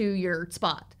into your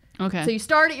spot. Okay. So you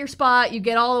start at your spot, you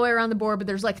get all the way around the board, but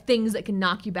there's like things that can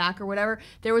knock you back or whatever.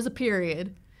 There was a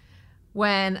period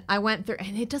when I went through,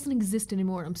 and it doesn't exist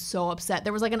anymore. And I'm so upset.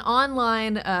 There was like an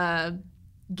online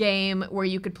game where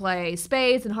you could play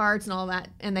spades and hearts and all that,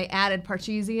 and they added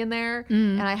Parcheesi in there,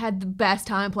 and I had the best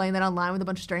time playing that online with a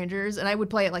bunch of strangers, and I would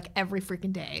play it like every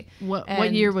freaking day.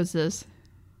 What year was this?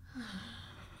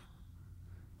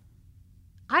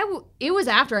 It was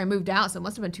after I moved out, so it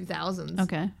must have been 2000s.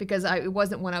 Okay. Because it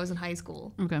wasn't when I was in high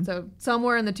school. Okay. So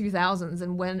somewhere in the 2000s,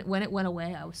 and when it went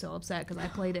away, I was so upset because I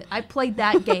played it. I played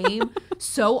that game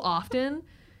so often,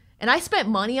 and I spent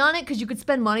money on it because you could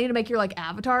spend money to make your like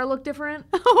avatar look different.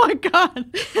 Oh my god.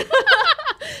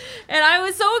 And I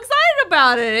was so excited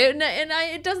about it, and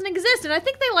it doesn't exist. And I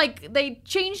think they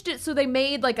changed it so they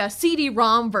made like a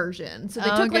CD-ROM version. So they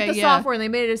took like the software and they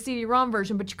made it a CD-ROM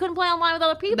version, but you couldn't play online with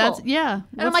other people. And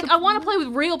I'm like, I want to play with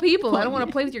real people. I don't want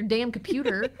to play with your damn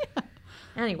computer.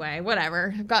 Anyway,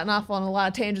 whatever. I've gotten off on a lot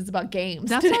of tangents about games.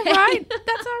 That's all right.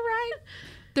 That's all right.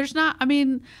 There's not. I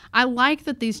mean, I like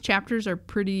that these chapters are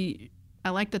pretty. I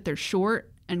like that they're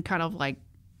short and kind of like.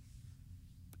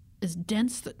 Is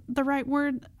dense the right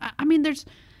word? I mean, there's...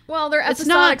 Well, they're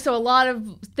episodic, so a lot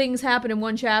of things happen in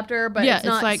one chapter, but it's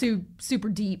not like, super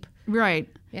deep. Right.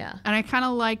 Yeah. And I kind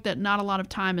of like that not a lot of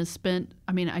time is spent...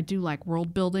 I mean, I do like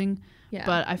world building,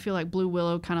 but I feel like Blue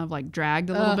Willow kind of like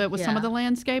dragged a little bit with some of the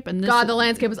landscape. And this the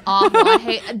landscape is awful. I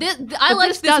hate this. I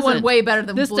like this one way better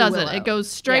than Blue Willow. This doesn't. It goes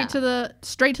straight to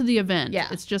the event. Yeah.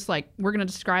 It's just like, we're going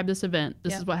to describe this event.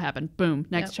 This is what happened. Boom.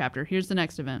 Next chapter. Here's the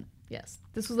next event. Yes,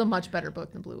 this was a much better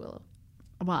book than Blue Willow.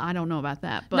 Well, I don't know about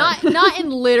that, but not in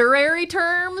literary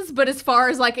terms, but as far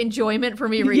as like enjoyment for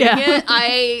me reading it,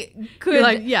 I could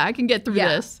I can get through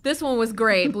this. This one was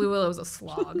great. Blue Willow was a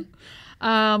slog.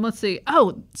 Let's see.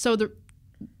 Oh, so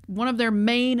one of their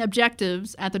main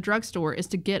objectives at the drugstore is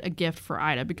to get a gift for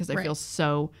Ida because they feel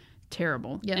so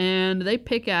terrible. Yep. And they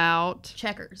pick out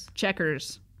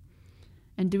checkers.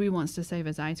 And Dewey wants to save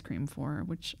his ice cream for her,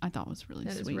 which I thought was really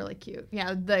sweet. It is really cute.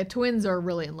 Yeah, the twins are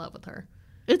really in love with her.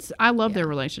 I love their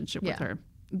relationship with her.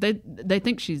 They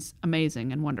think she's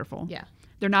amazing and wonderful. Yeah.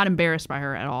 They're not embarrassed by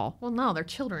her at all. Well, no, they're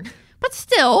children. But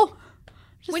still.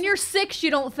 When you're 6,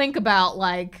 you don't think about,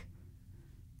 like,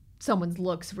 someone's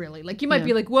looks, really. Like, you might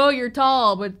be like, whoa, you're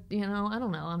tall. But, you know, I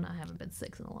don't know. I haven't been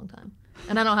 6 in a long time.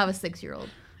 And I don't have a 6-year-old.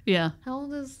 Yeah. How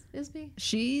old is Isby?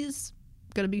 She's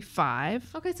going to be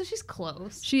 5. Okay, so she's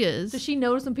close. She is. Does she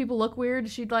notice when people look weird?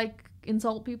 Does she, like,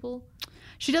 insult people?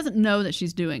 She doesn't know that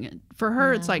she's doing it. For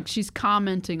her, it's like she's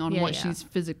commenting on what she's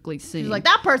physically seeing. She's like,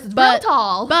 that person's real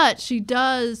tall. But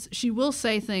she will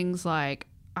say things like,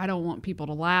 I don't want people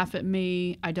to laugh at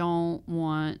me. I don't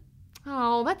want...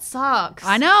 Oh, that sucks.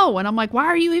 I know. And I'm like, why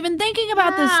are you even thinking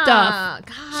about this stuff?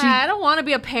 God, I don't want to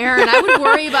be a parent. I would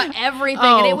worry about everything,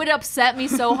 and it would upset me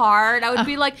so hard. I would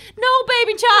be like, no,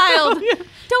 baby child.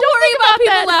 Don't worry about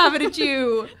people laughing at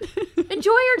you.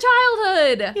 Enjoy your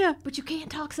childhood. Yeah. But you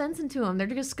can't talk sense into them. They're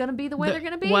just going to be the way they're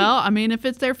going to be. Well, I mean, if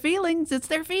it's their feelings, it's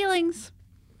their feelings.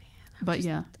 But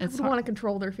I would want to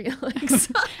control their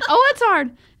feelings. Oh, it's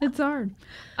hard. It's hard.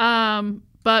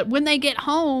 But when they get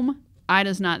home...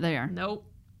 Ida's not there. Nope.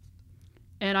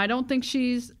 And I don't think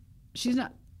she's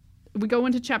not. We go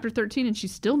into chapter 13 and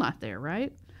she's still not there,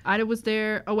 right? Ida was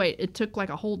there. Oh, wait. It took like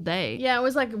a whole day. Yeah, it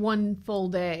was like one full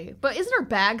day. But isn't her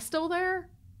bag still there?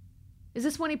 Is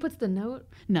this when he puts the note?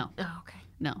 No. Oh, okay.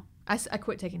 No. I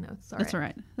quit taking notes. Sorry. That's all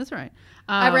right. That's all right.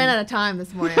 I ran out of time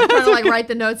this morning. I was trying to like write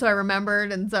the notes so I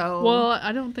remembered, and so. Well,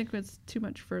 I don't think it's too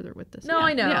much further with this. No,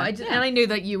 I know. And I knew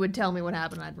that you would tell me what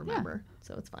happened. I'd remember,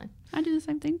 so it's fine. I do the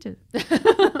same thing too.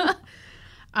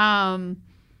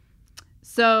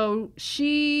 So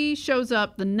she shows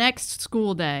up the next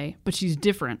school day, but she's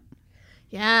different.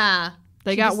 Yeah.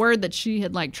 They got word that she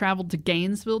had like traveled to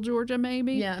Gainesville, Georgia,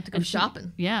 maybe. Yeah, to go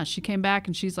shopping. She came back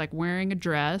and she's like wearing a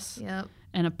dress. Yep.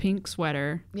 And a pink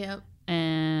sweater. Yep.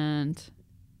 And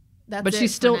that's but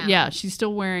she's still she's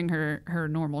still wearing her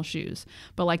normal shoes.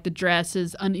 But like the dress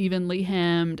is unevenly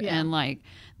hemmed and like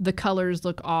the colors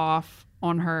look off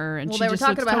on her, and she just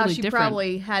looks totally different. Well, they were talking about how she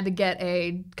probably had to get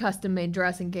a custom made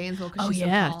dress in Gainesville because she's so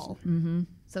tall. Mm-hmm.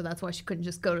 So that's why she couldn't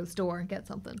just go to the store and get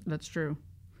something. That's true.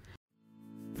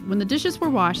 When the dishes were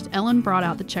washed, Ellen brought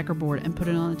out the checkerboard and put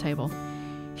it on the table.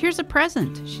 "Here's a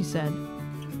present," she said.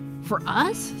 "For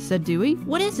us?" said Dewey.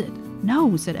 "What is it?"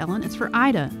 "No," said Ellen. "It's for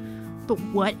Ida." "But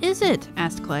what is it?"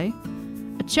 asked Clay.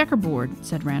 "A checkerboard,"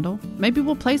 said Randall. "Maybe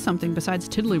we'll play something besides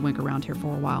Tiddlywink around here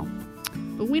for a while."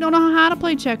 "But we don't know how to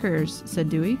play checkers," said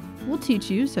Dewey. "We'll teach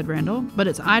you," said Randall. "But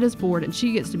it's Ida's board and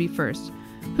she gets to be first.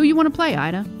 Who you want to play,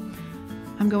 Ida?"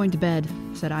 "I'm going to bed,"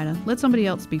 said Ida. "Let somebody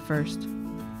else be first."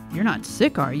 "You're not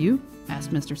sick, are you?"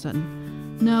 asked Mr.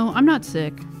 Sutton. "No, I'm not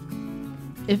sick."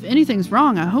 "If anything's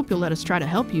wrong, I hope you'll let us try to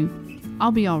help you."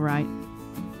 "I'll be all right."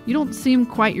 "You don't seem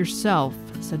quite yourself,"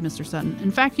 said Mr. Sutton.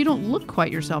 In fact, you don't look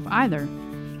quite yourself either.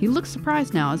 He looked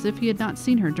surprised now, as if he had not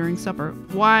seen her during supper.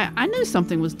 Why, I knew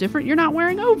something was different. You're not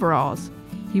wearing overalls.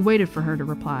 He waited for her to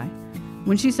reply.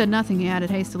 When she said nothing, he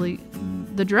added hastily,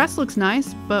 the dress looks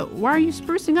nice, but why are you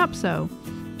sprucing up so?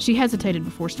 She hesitated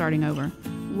before starting over.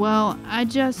 Well,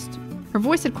 Her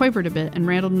voice had quavered a bit, and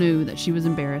Randall knew that she was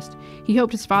embarrassed. He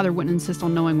hoped his father wouldn't insist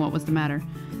on knowing what was the matter.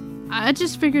 I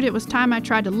just figured it was time I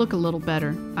tried to look a little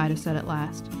better, Ida said at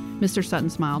last. Mr. Sutton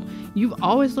smiled. You've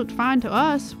always looked fine to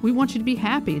us. We want you to be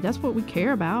happy. That's what we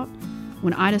care about.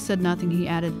 When Ida said nothing, he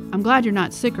added, I'm glad you're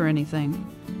not sick or anything.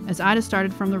 As Ida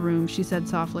started from the room, she said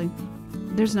softly,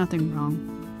 There's nothing wrong.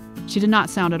 She did not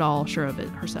sound at all sure of it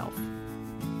herself.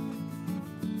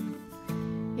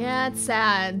 Yeah, it's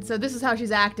sad. So this is how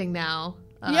she's acting now.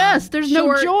 Yes, there's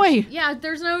no joy. Yeah,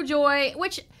 there's no joy,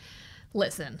 which,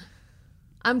 listen,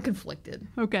 I'm conflicted.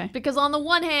 Okay. Because on the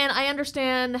one hand, I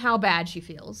understand how bad she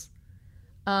feels.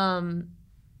 But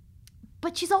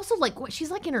she's also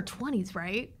she's in her 20s,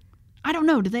 right? I don't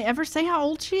know. Did they ever say how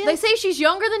old she is? They say she's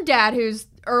younger than Dad, who's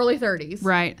early 30s.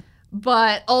 Right.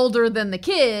 But older than the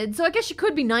kid. So I guess she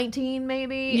could be 19,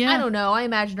 maybe. Yeah. I don't know. I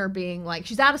imagine her being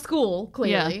she's out of school,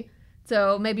 clearly. Yeah.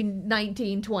 So maybe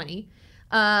 19, 20.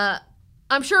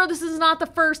 I'm sure this is not the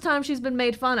first time she's been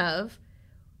made fun of.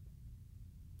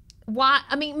 Why?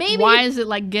 I mean, maybe. Why is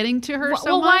it getting to her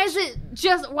so much? Why is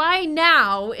it why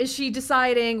now is she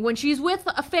deciding when she's with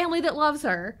a family that loves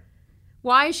her?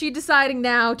 Why is she deciding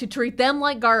now to treat them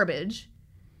like garbage?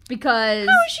 Because.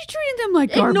 How is she treating them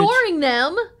like garbage? Ignoring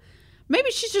them.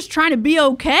 Maybe she's just trying to be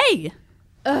okay.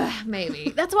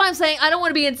 Maybe. That's why I'm saying I don't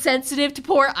want to be insensitive to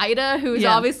poor Ida, who's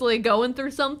obviously going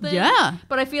through something. Yeah.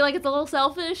 But I feel like it's a little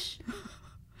selfish.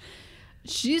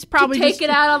 She's probably to take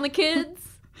it out on the kids.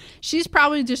 She's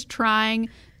probably just trying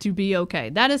to be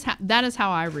okay. That is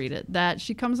how I read it. That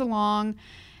she comes along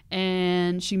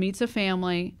and she meets a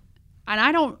family,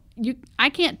 and I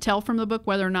can't tell from the book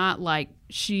whether or not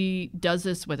she does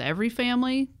this with every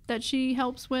family that she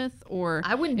helps with, or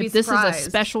I wouldn't be if this surprised. is a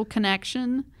special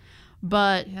connection.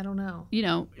 But I don't know.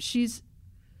 She's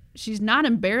not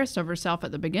embarrassed of herself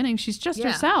at the beginning. She's just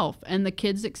herself, and the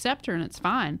kids accept her, and it's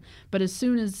fine. But as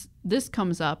soon as this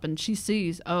comes up and she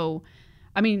sees,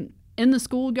 in the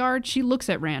schoolyard, she looks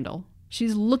at Randall.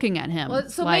 She's looking at him. Well,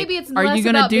 so maybe it's are less you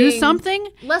going to about do being, something?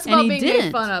 Less and about he being didn't.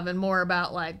 made fun of and more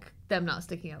about them not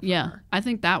sticking up for her. I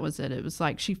think that was it. It was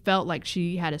she felt like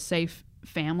she had a safe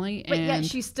family. But yet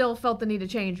she still felt the need to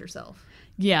change herself.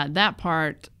 Yeah, that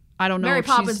part, I don't know. Mary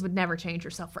Poppins would never change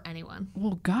herself for anyone.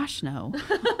 Well, gosh, no.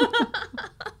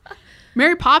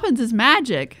 Mary Poppins is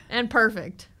magic. And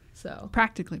perfect. So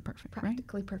practically perfect,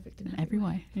 Practically perfect in every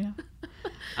way. Yeah.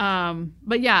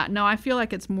 But yeah, no, I feel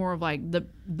like it's more of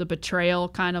the betrayal,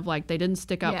 kind of they didn't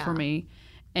stick up for me.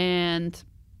 And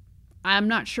I'm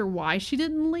not sure why she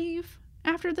didn't leave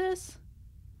after this.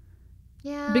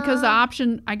 Yeah. Because the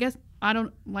option, I guess, I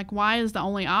don't, why is the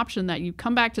only option that you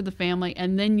come back to the family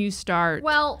and then you start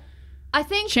I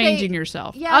think changing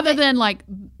yourself? Yeah, Other than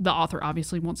the author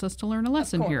obviously wants us to learn a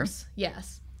lesson here.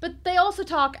 Yes. But they also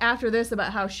talk after this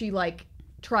about how she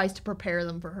tries to prepare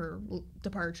them for her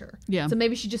departure. Yeah. So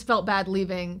maybe she just felt bad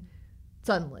leaving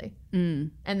suddenly.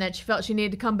 And that she felt she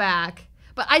needed to come back.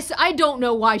 But I don't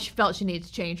know why she felt she needed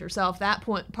to change herself. That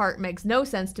part makes no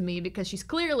sense to me because she's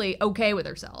clearly okay with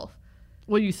herself.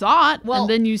 Well, you thought, and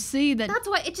then you see that. That's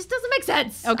why it just doesn't make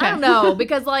sense. Okay. I don't know,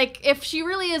 because if she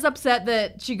really is upset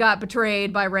that she got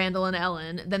betrayed by Randall and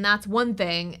Ellen, then that's one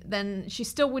thing. Then she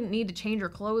still wouldn't need to change her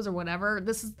clothes or whatever.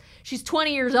 She's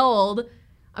 20 years old.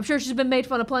 I'm sure she's been made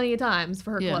fun of plenty of times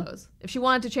for her clothes. If she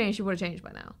wanted to change, she would have changed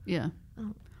by now. Yeah.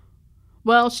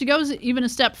 Well, she goes even a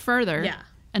step further. Yeah.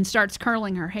 And starts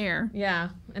curling her hair. Yeah,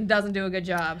 and doesn't do a good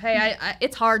job. Hey,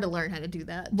 it's hard to learn how to do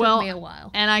that. It took me a while.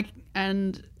 And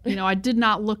I did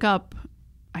not look up.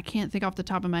 I can't think off the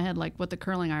top of my head what the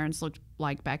curling irons looked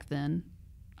like back then.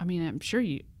 I mean, I'm sure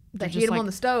you. They heat them on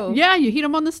the stove. Yeah, you heat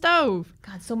them on the stove.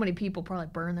 God, so many people probably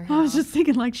burn their hair. I was just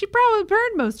thinking she probably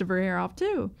burned most of her hair off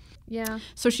too. Yeah.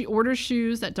 So she orders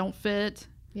shoes that don't fit.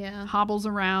 Yeah. Hobbles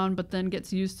around, but then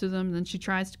gets used to them. Then she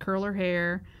tries to curl her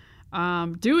hair.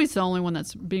 Dewey's the only one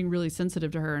that's being really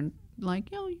sensitive to her and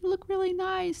you look really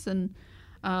nice. And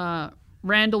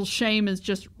Randall's shame is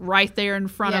just right there in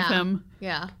front of him.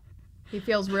 Yeah. He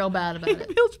feels real bad about it.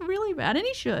 He feels really bad, and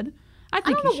he should. I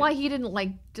don't know why he didn't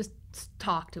just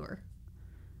talk to her.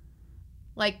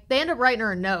 They end up writing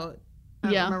her a note.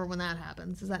 I don't remember when that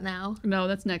happens. Is that now? No,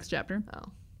 that's next chapter.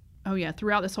 Oh yeah.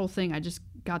 Throughout this whole thing, I just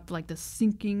got this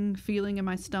sinking feeling in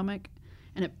my stomach.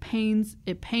 And it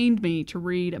pained me to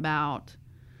read about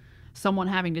someone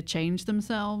having to change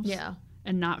themselves. Yeah.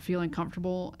 and not feeling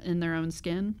comfortable in their own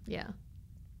skin. Yeah.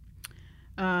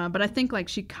 But I think like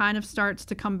she kind of starts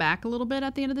to come back a little bit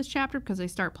at the end of this chapter because they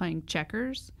start playing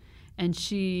checkers, and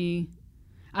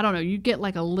I don't know, you get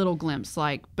like a little glimpse,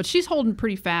 like, but she's holding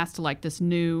pretty fast to like this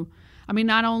new. I mean,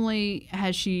 not only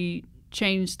has she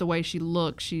changed the way she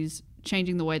looks, she's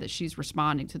changing the way that she's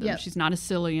responding to them. Yep. She's not as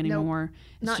silly anymore.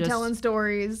 It's Not just, telling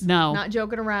stories. No. Not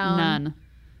joking around. None.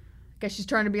 Guess she's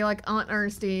trying to be like Aunt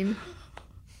Ernestine.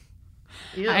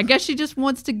 I guess she just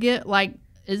wants to get like.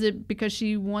 Is it because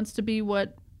she wants to be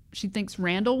what she thinks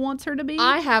Randall wants her to be?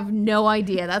 I have no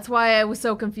idea. That's why I was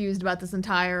so confused about this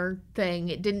entire thing.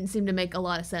 It didn't seem to make a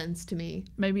lot of sense to me.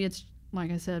 Maybe it's, like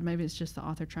I said, maybe it's just the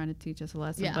author trying to teach us a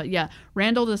lesson. Yeah. But yeah,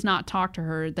 Randall does not talk to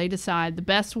her. They decide the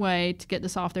best way to get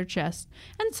this off their chest.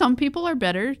 And some people are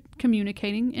better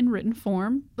communicating in written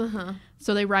form. Uh-huh.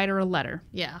 So they write her a letter.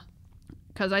 Yeah.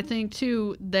 Because I think,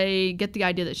 too, they get the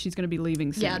idea that she's going to be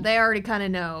leaving soon. Yeah, they already kind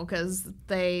of know because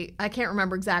I can't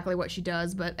remember exactly what she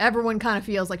does, but everyone kind of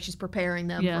feels like she's preparing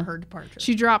them for her departure.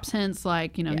 She drops hints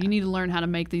like, you know, you need to learn how to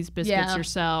make these biscuits Yeah.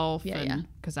 yourself. Yeah.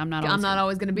 Because I'm not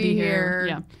always going to be here.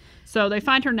 Yeah. So they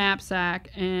find her knapsack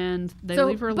and they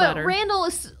leave her a letter. But Randall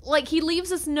is like, he leaves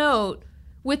this note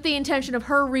with the intention of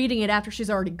her reading it after she's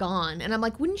already gone. And I'm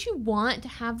like, wouldn't you want to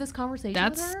have this conversation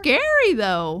That's with her? scary,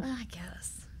 though. I guess.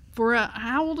 For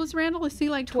how old is Randall? Is he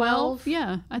like 12? 12?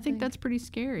 Yeah, I think that's pretty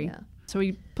scary. Yeah. So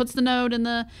he puts the note in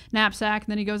the knapsack, and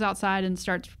then he goes outside and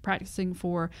starts practicing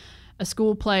for a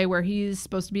school play where he's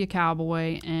supposed to be a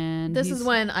cowboy. And This is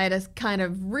when Ida kind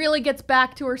of really gets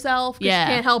back to herself because Yeah.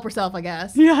 she can't help herself, I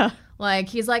guess. Yeah. Like,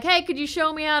 he's like, hey, could you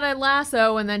show me how to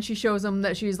lasso? And then she shows him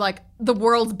that she's like the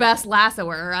world's best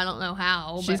lassoer. I don't know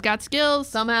how. She's but got skills.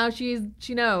 somehow she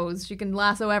knows. She can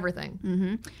lasso everything.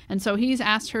 Mm-hmm. And so he's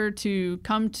asked her to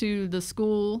come to the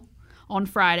school on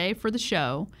Friday for the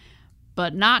show,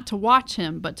 but not to watch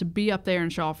him, but to be up there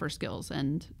and show off her skills.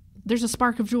 And there's a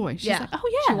spark of joy. She's like, oh,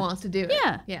 yeah. She wants to do it.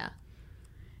 Yeah. Yeah.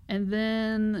 And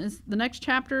then is the next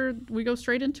chapter, we go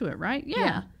straight into it, right?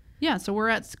 Yeah. Yeah, so we're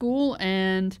at school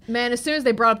and... Man, as soon as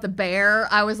they brought up the bear,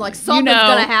 I was like, something's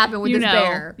going to happen with this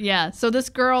bear. Yeah, so this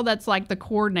girl that's like the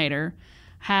coordinator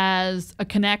has a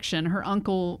connection. Her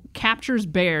uncle captures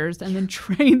bears and then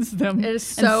trains them It is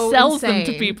so and sells them to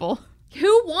insane. people.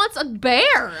 Who wants a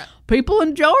bear? People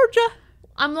in Georgia.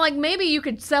 I'm like, maybe you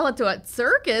could sell it to a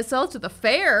circus, sell it to the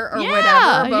fair or Yeah,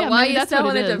 whatever, but yeah, why are maybe you that's what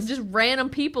selling it it to is. just random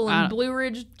people in Blue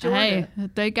Ridge, Georgia? Hey,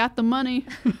 they got the money.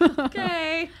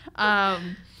 Okay.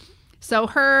 So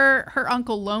her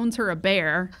uncle loans her a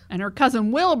bear, and her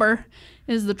cousin Wilbur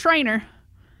is the trainer.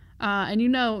 And you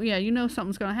know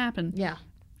something's going to happen. Yeah.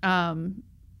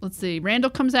 Let's see.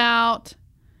 Randall comes out.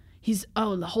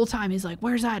 The whole time he's like,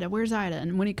 where's Ida? Where's Ida?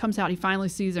 And when he comes out, he finally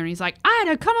sees her and he's like,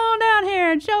 Ida, come on down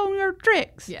here and show them your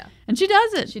tricks. Yeah. And she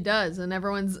does it. She does, and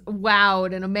everyone's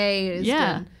wowed and amazed.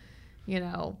 Yeah. And, you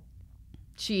know,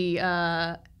 she,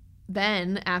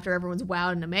 then, after everyone's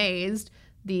wowed and amazed,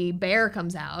 the bear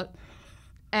comes out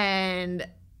and,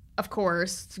 of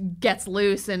course, gets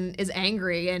loose and is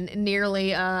angry and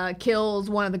nearly kills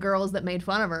one of the girls that made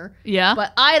fun of her. Yeah.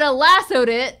 But Ida lassoed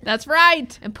it That's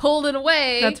right. and pulled it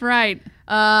away. That's right.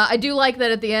 I do like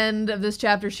that at the end of this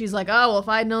chapter, she's like, oh, well, if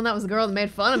I'd known that was the girl that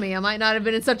made fun of me, I might not have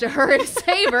been in such a hurry to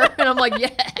save her. And I'm like, yeah.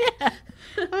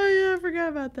 Oh, yeah, I forgot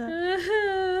about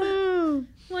that.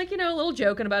 Like, a little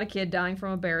joking about a kid dying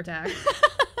from a bear attack.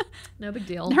 No big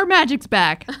deal. Her magic's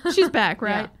back. She's back,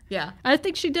 right? Yeah. I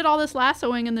think she did all this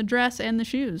lassoing in the dress and the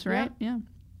shoes, right? Yeah.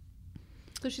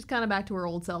 So she's kind of back to her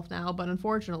old self now, but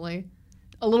unfortunately,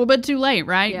 A little bit too late,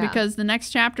 right? Yeah. Because the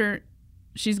next chapter,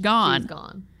 she's gone. she's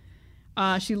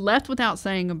gone. She left without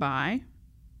saying goodbye.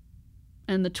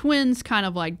 And the twins kind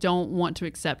of like don't want to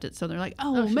accept it. So they're like,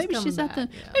 oh, she's maybe coming she's at the back,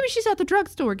 yeah. maybe she's at the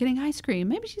drugstore getting ice cream.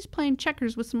 Maybe she's playing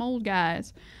checkers with some old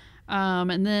guys.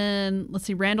 And then let's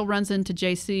see, Randall runs into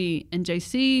JC, and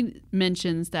JC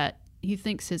mentions that he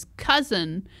thinks his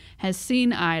cousin has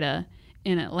seen Ida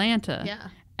in Atlanta Yeah.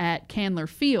 at Candler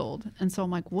Field. And so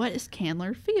I'm like, what is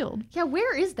Candler Field? Yeah,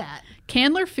 where is that?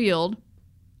 Candler Field.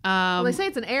 Well, they say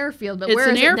it's an airfield, but It's where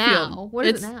an is airfield. it now? What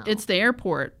is it now? It's the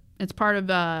airport. It's part of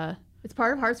It's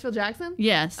part of Hartsfield-Jackson?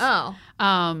 yes. Oh.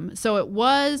 So it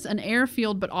was an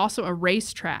airfield, but also a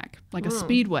racetrack, like a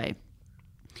speedway.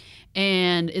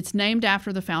 And it's named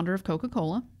after the founder of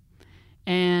Coca-Cola.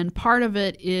 And part of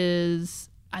it is,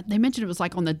 they mentioned it was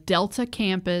like on the Delta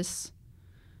campus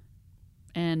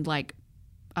and like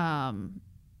some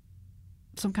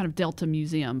kind of Delta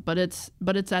museum, but it's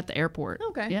at the airport.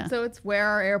 Okay. Yeah. So it's where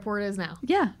our airport is now.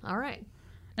 Yeah. All right.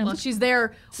 And Well, she's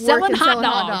there selling working, hot selling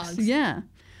dogs. hot dogs. Yeah.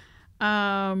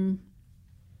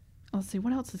 let's see,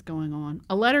 what else is going on?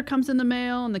 A letter comes in the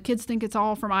mail, and the kids think it's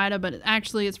all from Ida, but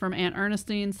actually it's from Aunt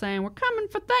Ernestine saying, we're coming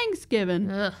for Thanksgiving.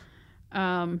 Ugh.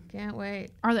 Can't wait.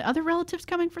 Are the other relatives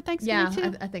coming for Thanksgiving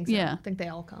too? I think so. Yeah. I think they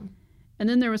all come. And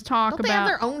then there was talk Don't they about... have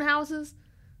their own houses?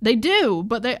 They do,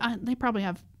 but they probably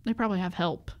have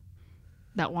help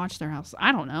that watch their house.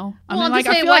 I don't know. I Well, mean, I'm like, just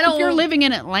I saying, feel why like if you're don't- living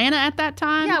in Atlanta at that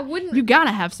time, Yeah, wouldn't... you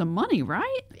gotta have some money,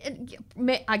 right?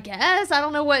 I guess. I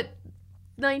don't know what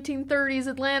 1930s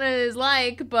Atlanta is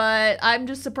like, but I'm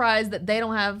just surprised that they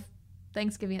don't have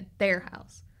Thanksgiving at their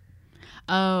house.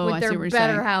 Oh, with I their see what you're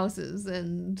better saying. houses,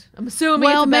 and I'm assuming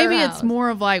Well, it's a better maybe house. it's more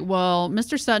of like, well,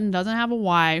 Mr. Sutton doesn't have a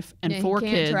wife and Yeah, he 4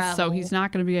 can't kids, so travel. he's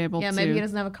not going to be able Yeah, to. maybe he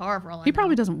doesn't have a car for all I He know.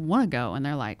 probably doesn't want to go, and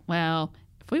they're like, well,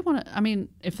 if we want to, I mean,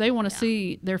 if they want to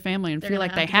see their family and They're feel gonna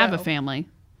like they have to have a go. family,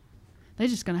 they're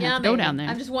just going to Yeah, have to go maybe. down there.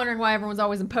 I'm just wondering why everyone's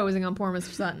always imposing on poor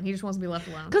Mr. Sutton. He just wants to be left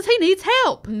alone. Because he needs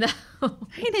help. No.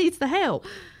 He needs the help.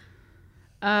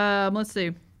 Let's see.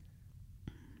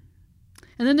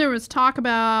 And then there was talk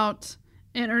about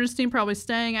Aunt Ernestine probably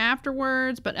staying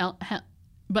afterwards, but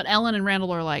Ellen and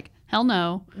Randall are like, hell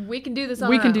no. We can do this on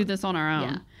We our can own. do this on our own.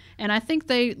 Yeah. And I think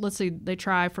they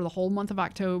try for the whole month of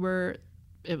October.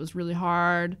 It was really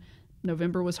hard.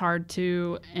 November was hard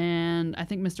too. And I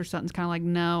think Mr. Sutton's kind of like,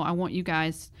 no, I want you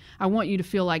to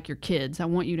feel like you're kids. I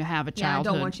want you to have a Yeah, I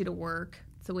childhood. don't want you to work,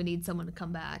 so we need someone to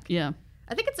come back. Yeah.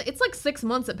 I think it's like 6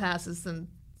 months that passes since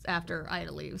after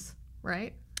Ida leaves,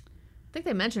 right? I think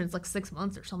they mentioned it's like 6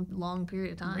 months or some long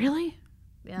period of time. Really?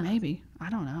 Yeah. Maybe. I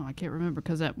don't know. I can't remember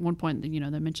because at one point, they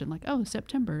mentioned like, oh,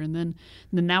 September. And then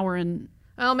now we're in,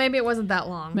 Oh, maybe it wasn't that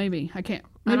long. maybe. I can't. I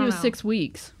Maybe don't it was know. 6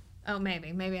 weeks. Oh,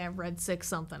 maybe. Maybe I read 6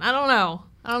 something. I don't know.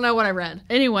 I don't know what I read.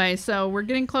 Anyway, so we're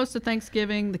getting close to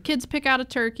Thanksgiving. The kids pick out a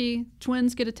turkey.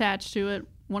 Twins get attached to it,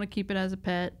 want to keep it as a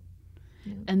pet.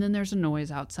 Yeah. And then there's a noise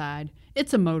outside.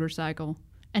 It's a motorcycle.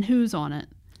 And who's on it?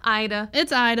 Ida.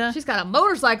 It's Ida. She's got a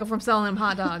motorcycle from selling them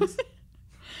hot dogs.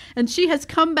 And she has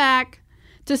come back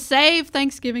to save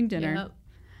Thanksgiving dinner. Yep.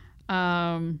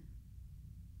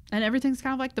 And everything's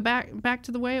kind of like back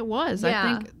to the way it was. Yeah.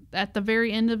 I think at the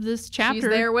very end of this chapter. She's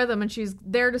there with them, and she's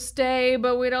there to stay,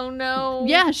 but we don't know.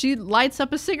 Yeah, she lights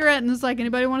up a cigarette and is like,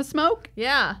 anybody want to smoke?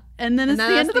 Yeah. And then it's And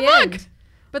the that's end of the book.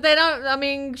 But they don't, I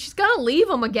mean, she's going to leave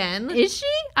them again. Is she?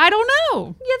 I don't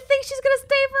know. You think she's going to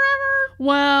stay forever?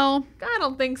 Well, I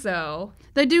don't think so.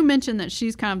 they do mention that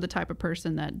she's kind of the type of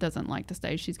person that doesn't like to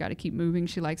stay. She's got to keep moving.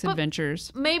 She likes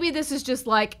adventures. Maybe this is just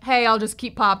like, hey, I'll just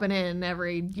keep popping in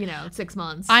every, 6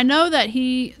 months. I know that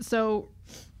so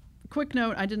quick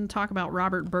note, I didn't talk about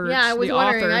Robert Birch, yeah, I was the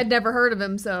wondering. author. I'd never heard of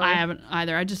him, so. I haven't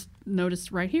either. I just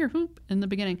noticed right here, in the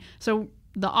beginning. So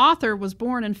the author was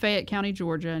born in Fayette County,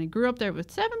 Georgia, and he grew up there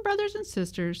with 7 brothers and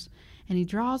sisters, and he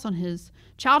draws on his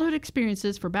childhood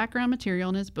experiences for background material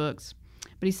in his books.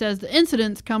 But he says the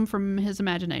incidents come from his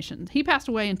imagination. He passed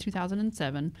away in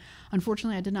 2007.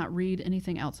 Unfortunately, I did not read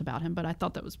anything else about him, but I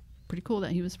thought that was pretty cool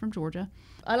that he was from Georgia.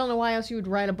 I don't know why else you would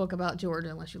write a book about Georgia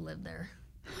unless you lived there.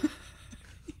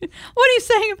 What are you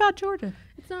saying about Georgia?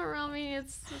 It's not around me.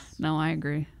 It's just... No, I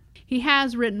agree. He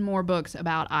has written more books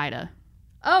about Ida.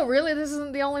 Oh, really? This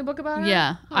isn't the only book about her?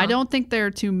 Yeah. Huh. I don't think there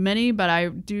are too many, but I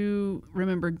do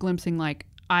remember glimpsing like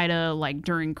Ida like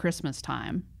during Christmas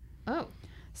time. Oh.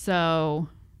 So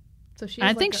she.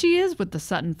 I think she is with the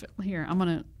Sutton. Here, I'm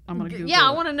gonna Google Yeah,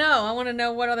 I it. want to know. I want to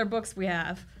know what other books we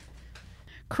have.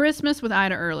 Christmas with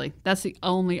Ida Early. That's the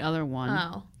only other one.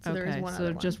 Oh, so there is one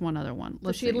other one. Just one other one. So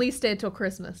Let's she see. at least stayed till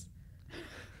Christmas.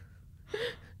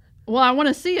 Well, I want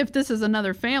to see if this is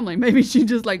another family. Maybe she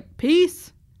just like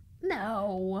peace.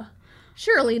 No,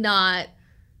 surely not.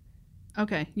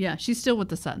 Okay, yeah, she's still with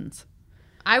the Suttons.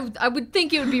 I would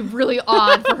think it would be really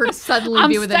odd for her to suddenly I'm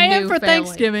be with a staying new for family.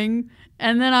 Thanksgiving,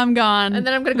 and then I'm gone. And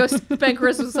then I'm going to go spend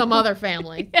Christmas with some other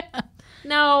family. yeah.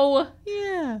 No.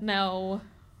 Yeah. No.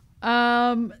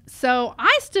 So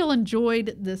I still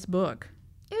enjoyed this book.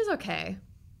 It was okay.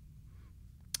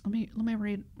 Let me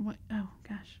read what oh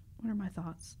gosh, what are my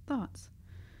thoughts?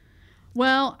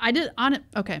 Well, I did on it.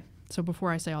 Okay. So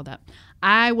before I say all that,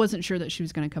 I wasn't sure that she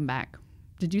was going to come back.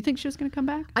 Did you think she was going to come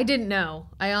back? I didn't know.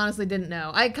 I honestly didn't know.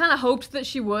 I kind of hoped that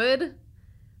she would,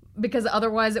 because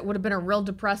otherwise it would have been a real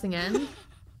depressing end.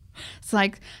 It's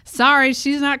like, sorry,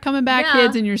 she's not coming back, Yeah.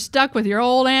 kids, and you're stuck with your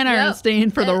old Aunt Yep. Ernestine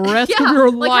for the rest Yeah, of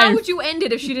your like life. how would you end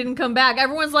it if she didn't come back?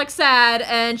 Everyone's like sad,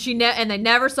 and and they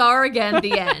never saw her again at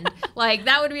the end. Like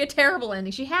that would be a terrible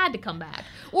ending. She had to come back,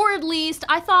 or at least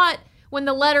I thought when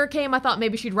the letter came, I thought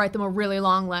maybe she'd write them a really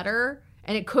long letter,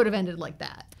 and it could have ended like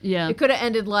that. Yeah. It could have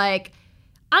ended like,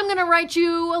 I'm gonna write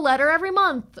you a letter every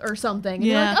month or something. And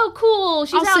you're Yeah. like, oh, cool.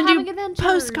 She's I'll out send having you adventures.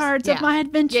 postcards of my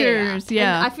adventures.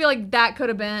 Yeah. And I feel like that could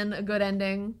have been a good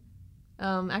ending.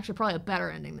 Actually, probably a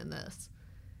better ending than this.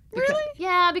 Really?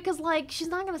 Yeah, because like she's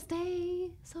not gonna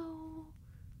stay.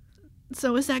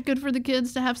 So is that good for the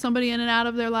kids to have somebody in and out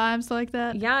of their lives like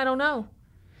that? Yeah, I don't know.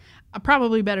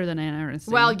 Probably better than Anna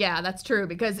Ernestine. Well, yeah, that's true.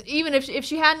 Because even if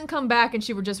she hadn't come back and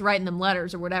she were just writing them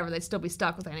letters or whatever, they'd still be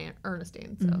stuck with Anna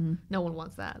Ernestine. So no one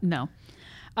wants that. No.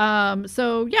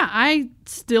 So yeah, I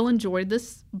still enjoyed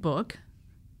this book.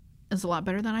 It's a lot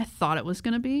better than I thought it was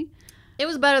going to be. It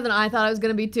was better than I thought it was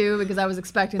going to be too, because I was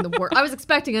expecting I was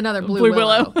expecting another Blue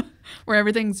Willow. Where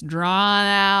everything's drawn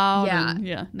out. Yeah.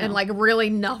 Yeah. No. And like really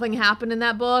nothing happened in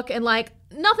that book, and like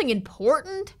nothing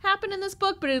important happened in this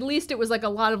book, but at least it was like a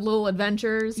lot of little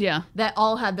adventures. Yeah. That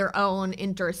all had their own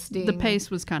interesting. The pace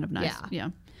was kind of nice. Yeah.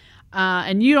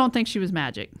 And you don't think she was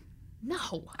magic?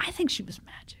 No, I think she was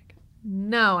magic.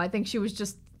 no, I think she was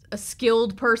just a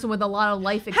skilled person with a lot of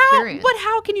life experience.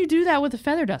 How can you do that with a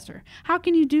feather duster? How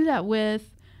can you do that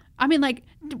with? I mean, like,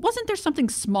 wasn't there something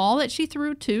small that she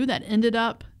threw too that ended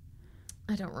up?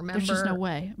 I don't remember. There's just no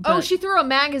way. Oh, But- she threw a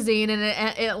magazine and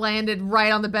it landed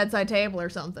right on the bedside table or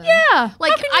something. Yeah.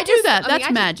 Like, How can you I do just- that? I mean, That's I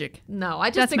just- magic. No, I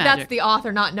just That's think magic. that's the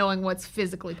author not knowing what's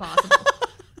physically possible.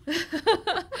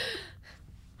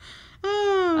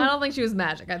 I don't think she was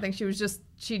magic. I think she was just,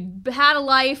 she had a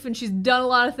life and she's done a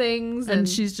lot of things. And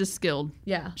she's just skilled.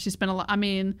 yeah. She spent a lot. I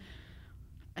mean,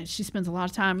 she spends a lot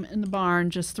of time in the barn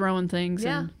just throwing things.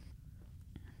 Yeah. And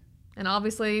And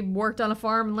obviously worked on a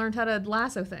farm and learned how to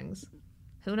lasso things.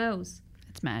 Who knows?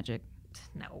 it's magic.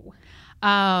 No.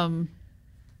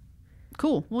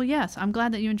 Cool. Well, yes, I'm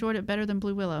glad that you enjoyed it better than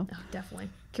Blue Willow. Oh, definitely.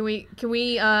 Can we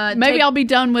Maybe I'll be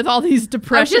done with all these I was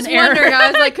depression just era. wondering, I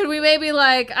was like, could we maybe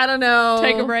like, I don't know.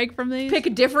 Take a break from these. Pick a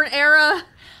different era?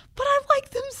 But I like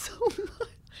them so much.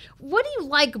 What do you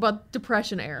like about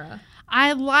Depression era?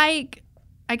 I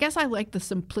guess I like the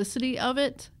simplicity of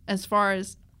it, as far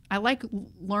as I like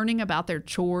learning about their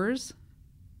chores.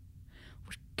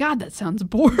 God, that sounds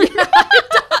boring.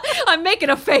 I'm making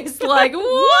a face like,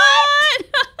 what?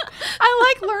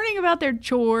 I like learning about their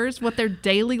chores, what their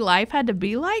daily life had to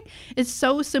be like. It's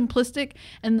so simplistic,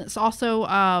 and it's also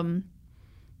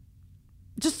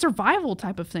just survival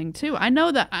type of thing too. I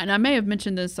know that, and I may have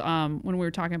mentioned this when we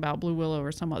were talking about Blue Willow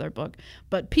or some other book,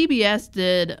 but PBS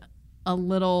did a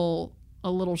little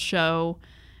show.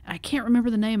 I can't remember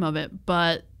the name of it,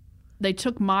 but they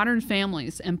took modern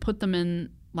families and put them in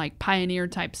like pioneer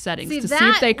type settings to see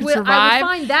if they could survive. I would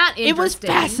find that interesting. It was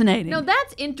fascinating. No,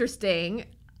 that's interesting.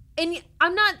 And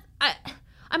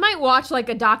I might watch like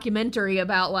a documentary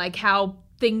about like how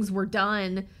things were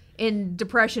done in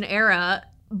Depression era,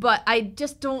 but I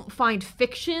just don't find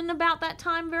fiction about that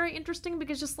time very interesting,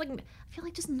 because just like I feel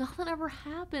like just nothing ever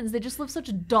happens. They just live such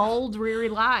dull, dreary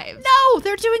lives. No,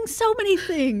 they're doing so many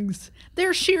things.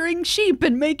 They're shearing sheep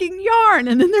and making yarn,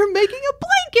 and then they're making a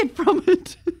blanket from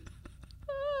it.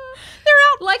 They're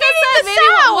out Like feeding I said, the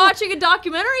maybe sow. watching a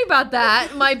documentary about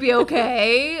that might be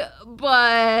okay.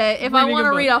 But if I Reading a want to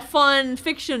book. read a fun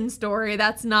fiction story,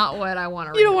 that's not what I want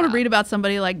to read. You don't want to about. read about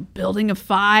somebody like building a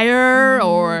fire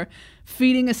or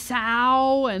feeding a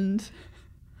sow and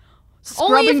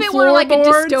Only if scrubbing it were like a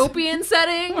floorboards. dystopian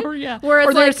setting. Or, yeah. Where it's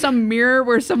or there's like, some mirror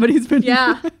where somebody's been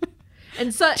yeah. And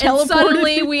Teleported.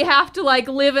 suddenly we have to like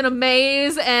live in a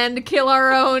maze and kill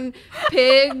our own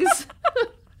pigs.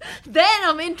 Then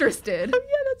I'm interested. Oh,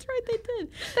 yeah, that's right. They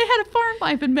did. They had a farm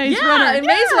life in Maze Yeah, Runner. in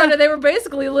Maze Runner, they were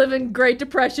basically living Great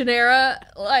Depression era,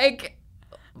 like,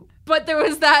 but there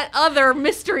was that other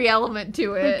mystery element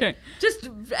to it. Okay. Just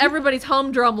everybody's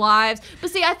humdrum lives.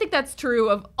 But see, I think that's true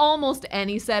of almost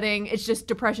any setting. It's just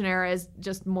Depression era is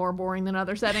just more boring than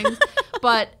other settings.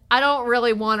 But I don't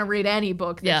really want to read any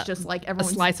book that's just like a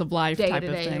everyone's slice of life type of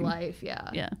day-to-day thing. life. Yeah.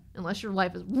 Yeah. Unless your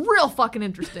life is real fucking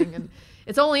interesting and.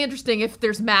 It's only interesting if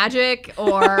there's magic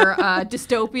or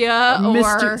dystopia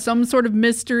or some sort of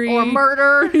mystery or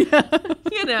murder, Yeah.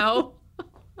 you know.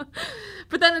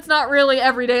 But then it's not really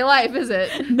everyday life, is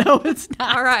it? No, it's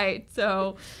not. All right,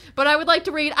 so. But I would like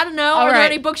to read, I don't know, All are there right.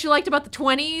 any books you liked about the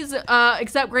 20s?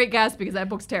 Except Great Gatsby, because that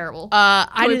book's terrible. I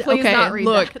Can we didn't. please Okay, not read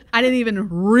look, that? I didn't even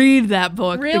read that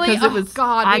book Really? because it Oh, was.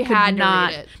 God, I we could had to read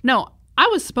not. it. No, I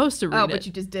was supposed to read Oh, it. but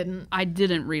you just didn't. I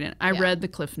didn't read it. I Yeah. read the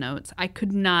Cliff Notes. I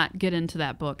could not get into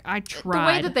that book. I The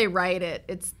tried. way that they write it,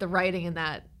 it's the writing in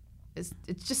that it's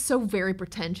just so very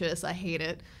pretentious. I hate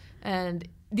it. And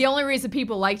the only reason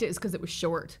people liked it is because it was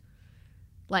short.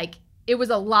 Like, it was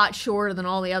a lot shorter than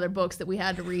all the other books that we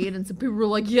had to read, and some people were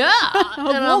like, "Yeah," I and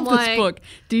love I'm this like, book.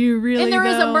 Do you really? And there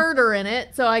is a though? murder in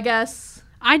it, so I guess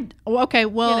Okay.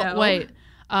 Well, You know. wait.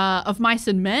 Of Mice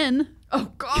and Men.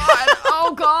 Oh God!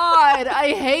 Oh God!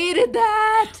 I hated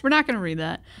that. We're not going to read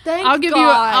that. Thank I'll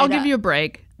give you a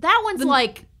break. That one's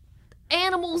like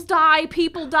animals die,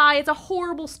 people die. It's a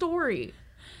horrible story.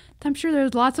 I'm sure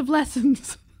there's lots of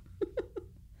lessons.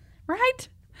 Right?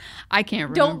 I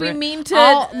can't remember. Don't be mean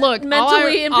to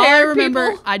mentally impaired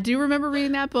people. I do remember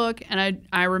reading that book, and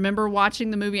I remember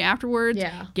watching the movie afterwards.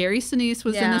 Yeah. Gary Sinise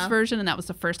was in this version, and that was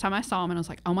the first time I saw him, and I was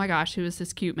like, oh my gosh, who is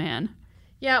this cute man?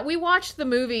 Yeah, we watched the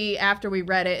movie after we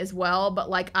read it as well, but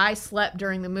like I slept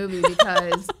during the movie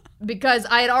because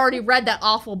I had already read that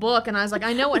awful book, and I was like,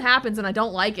 I know what happens, and I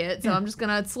don't like it, so I'm just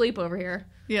gonna sleep over here.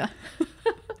 Yeah.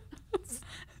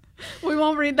 We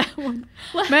won't read that one.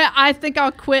 Man, I think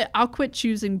I'll quit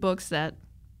choosing books that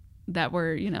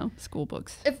were, school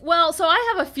books. So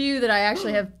I have a few that I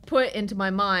actually have put into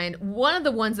my mind. One of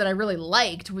the ones that I really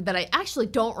liked that I actually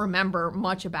don't remember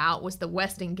much about was The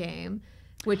Westing Game,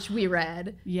 which we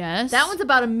read. Yes. That one's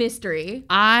about a mystery.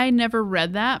 I never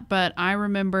read that, but I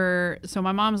remember, so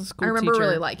my mom's a school teacher. I remember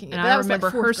really liking it. And I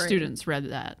remember her students read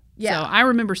that. Yeah. So I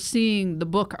remember seeing the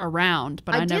book around,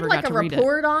 but I never got to read it. I did like a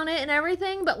report on it and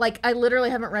everything, but like I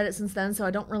literally haven't read it since then, so I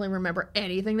don't really remember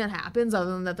anything that happens other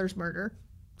than that there's murder.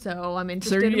 So I'm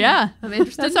interested. I'm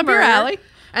interested. That's in up your alley.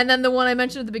 And then the one I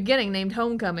mentioned at the beginning, named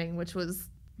Homecoming, which was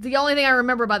the only thing I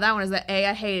remember about that one is that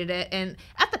I hated it, and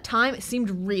at the time it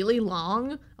seemed really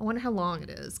long. I wonder how long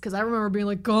it is, because I remember being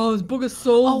like, "God, this book is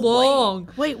so long."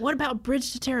 Wait, what about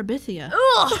Bridge to Terabithia?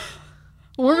 Ugh.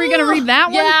 Were we going to read that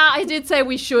one? Yeah, I did say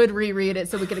we should reread it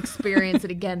so we could experience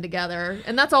it again together.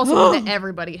 And that's also one that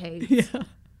everybody hates. Yeah.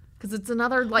 Because it's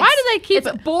another, like... Why do they keep it?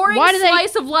 It's a boring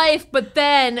slice of life, but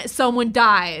then someone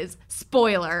dies.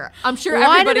 Spoiler. I'm sure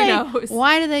everybody knows.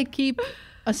 Why do they keep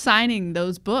assigning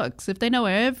those books if they know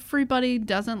everybody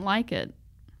doesn't like it?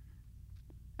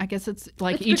 I guess it's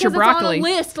like Eat Your Broccoli. It's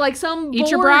on a list, like some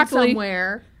board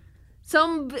somewhere.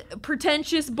 Some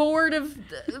pretentious board of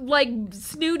like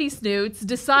snooty snoots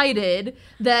decided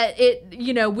that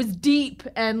it, was deep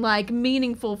and like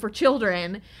meaningful for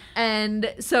children.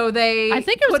 And so I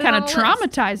think it was kind of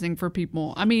traumatizing for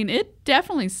people. I mean, it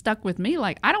definitely stuck with me.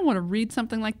 Like, I don't want to read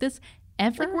something like this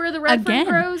ever like Where the Red Fern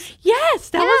Grows? Yes,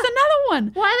 that was another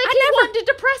one. Why they keep wanting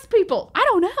to depress people? I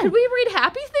don't know. Could we read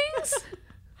happy things?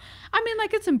 I mean,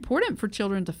 like, it's important for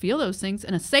children to feel those things,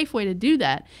 and a safe way to do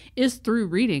that is through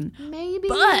reading. Maybe.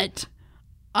 But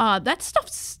that stuff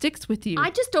sticks with you. I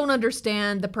just don't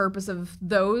understand the purpose of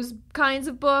those kinds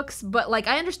of books, but, like,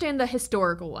 I understand the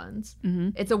historical ones. Mm-hmm.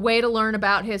 It's a way to learn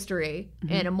about history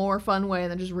in a more fun way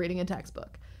than just reading a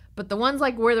textbook. But the ones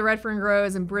like Where the Red Fern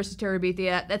Grows and Bridge to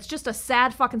Terabithia, that's just a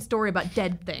sad fucking story about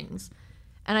dead things.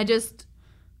 And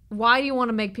why do you want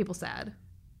to make people sad?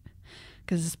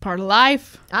 Because it's part of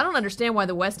life. I don't understand why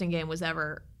The Westing Game was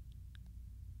ever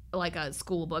like a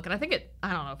school book. And I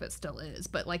don't know if it still is,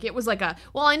 but like it was like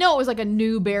I know it was like a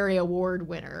Newbery Award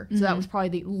winner. So that was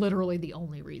probably literally the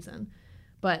only reason.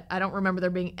 But I don't remember there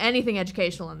being anything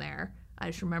educational in there. I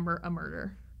just remember a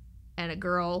murder and a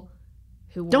girl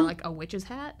who wore like a witch's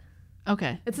hat.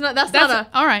 Okay.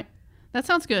 All right. That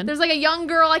sounds good. There's like a young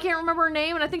girl, I can't remember her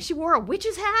name, and I think she wore a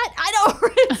witch's hat. I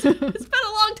don't. It's been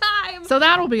a long time. So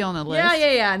that'll be on the list.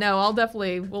 Yeah. No, we'll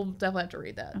definitely have to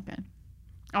read that. Okay.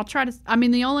 I'll try to. I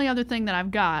mean, the only other thing that I've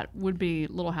got would be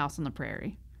Little House on the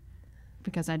Prairie,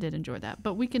 because I did enjoy that.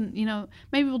 But we can,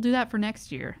 maybe we'll do that for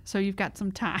next year, so you've got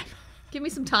some time. Give me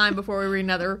some time before we read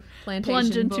another plantation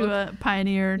Plunge into book. a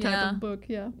pioneer type of book.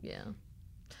 Yeah.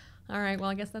 All right, well,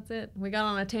 I guess that's it. We got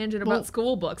on a tangent about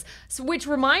school books. So, which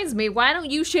reminds me, why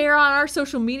don't you share on our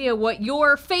social media what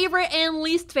your favorite and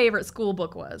least favorite school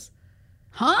book was?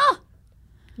 Huh?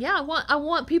 Yeah, I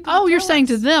want people to you're saying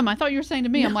to them. I thought you were saying to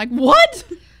me. No. I'm like, what?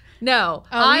 No.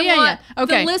 I want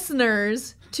the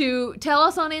listeners to tell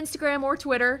us on Instagram or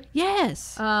Twitter.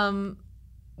 Yes.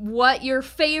 What your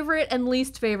favorite and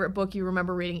least favorite book you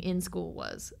remember reading in school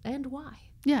was, and why.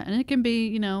 Yeah, and it can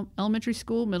be, elementary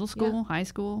school, middle school, high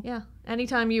school. Yeah,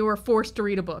 anytime you were forced to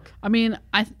read a book. I mean,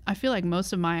 I feel like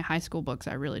most of my high school books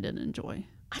I really didn't enjoy.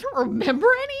 I don't remember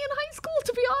any in high school,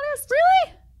 to be honest.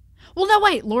 Really? Well, no,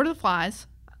 wait, Lord of the Flies.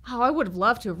 Oh, I would have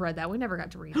loved to have read that. We never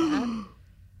got to read that.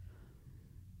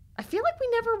 I feel like we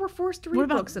never were forced to read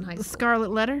books in high school. The Scarlet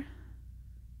Letter?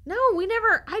 No, we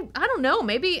never. I don't know.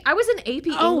 Maybe I was in AP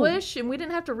English and we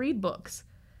didn't have to read books.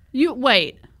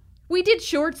 Wait. We did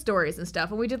short stories and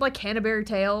stuff, and we did like Canterbury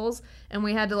Tales, and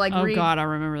we had to like read. Oh God, I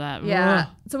remember that. Yeah.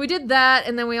 Ugh. So we did that,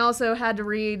 and then we also had to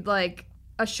read like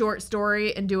a short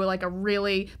story and do like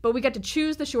but we got to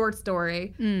choose the short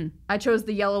story. I chose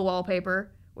The Yellow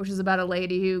Wallpaper, which is about a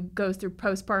lady who goes through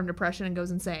postpartum depression and goes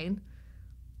insane.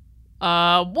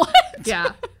 What?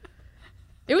 Yeah.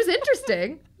 It was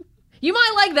interesting. You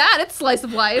might like that. It's slice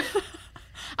of life.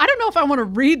 I don't know if I want to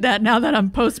read that now that I'm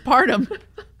postpartum.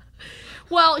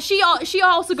 Well, she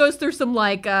also goes through some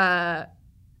I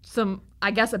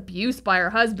guess abuse by her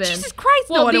husband. Jesus Christ,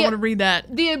 no, I don't want to read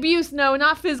that. The abuse, no,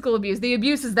 not physical abuse. The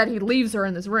abuse is that he leaves her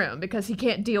in this room because he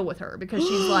can't deal with her because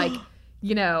she's like,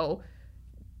 you know,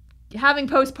 having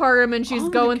postpartum and she's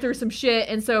going through some shit,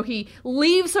 and so he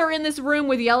leaves her in this room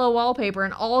with yellow wallpaper,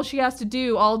 and all she has to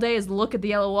do all day is look at the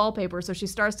yellow wallpaper, so she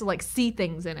starts to like see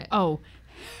things in it. Oh,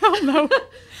 hell no.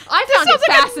 I found it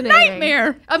fascinating. A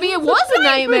nightmare. I mean, it was a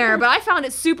nightmare, but I found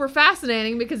it super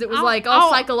fascinating because it was all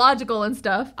psychological and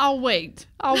stuff. I'll wait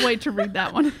to read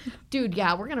that one. Dude,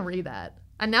 yeah, we're gonna read that.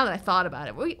 And now that I thought about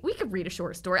it, we could read a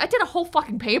short story. I did a whole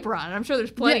fucking paper on it. I'm sure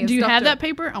there's plenty of stuff. Do you have that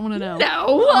paper? I want to know. No.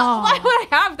 Oh. Why would I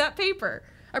have that paper?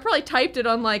 I probably typed it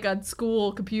on like a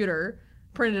school computer,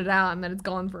 printed it out, and then it's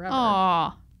gone forever.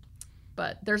 Aw.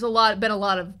 But there's been a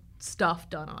lot of stuff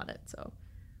done on it, so.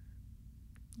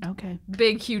 Okay.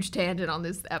 Big, huge tangent on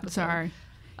this episode. Sorry.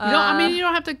 You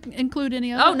don't have to include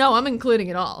any of it. Oh, no, I'm including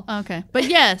it all. Okay. But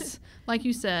yes, like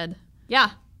you said. Yeah.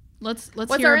 Let's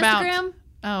What's hear our about Instagram?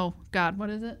 Oh, God, what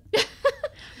is it?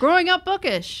 Growing Up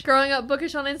Bookish. Growing Up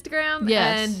Bookish on Instagram.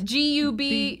 Yes. And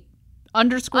GUB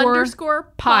underscore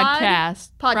podcast.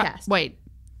 Podcast. Wait.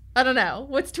 I don't know.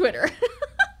 What's Twitter?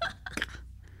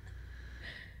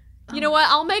 You know what?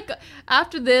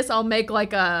 After this, I'll make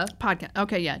like a podcast.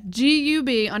 Okay, yeah.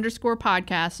 GUB underscore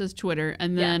podcast is Twitter,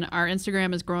 and then our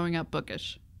Instagram is Growing Up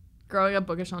Bookish. Growing Up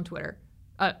Bookish on Twitter.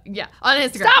 Yeah, on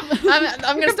Instagram. Stop!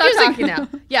 I'm gonna stop talking now.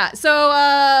 Yeah.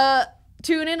 So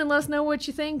tune in and let us know what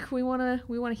you think. We wanna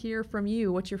hear from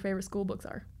you. What your favorite school books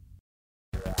are.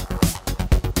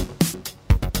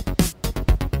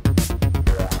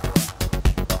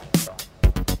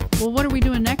 Well, what are we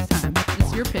doing next time?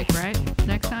 It's your pick, right?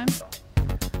 Next time?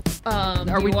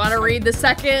 We want to read the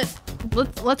second?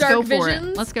 Let's Dark go for Visions?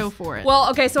 it. Let's go for it. Well,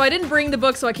 okay, so I didn't bring the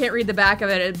book, so I can't read the back of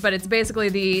it, but it's basically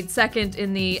the second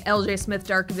in the L.J. Smith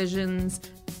Dark Visions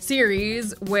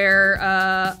series, where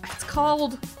it's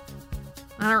called...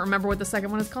 I don't remember what the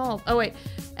second one is called. Oh, wait.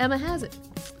 Emma has it.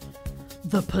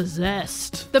 The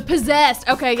Possessed. The Possessed.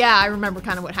 Okay, yeah, I remember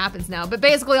kind of what happens now. But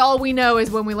basically all we know is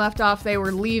when we left off, they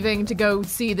were leaving to go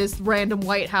see this random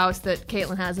White House that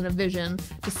Caitlin has in a vision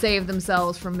to save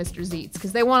themselves from Mr. Zeitz.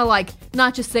 Because they want to, like,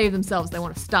 not just save themselves, they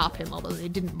want to stop him, although they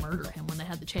didn't murder him when they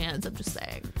had the chance, I'm just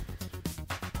saying.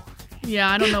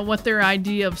 Yeah, I don't know what their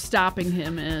idea of stopping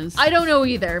him is. I don't know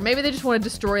either. Maybe they just want to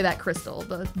destroy that crystal,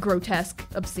 the grotesque,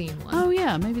 obscene one. Oh,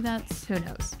 yeah, maybe that's... Who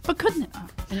knows? But couldn't it? Oh,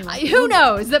 anyway. Who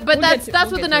knows? That's we'll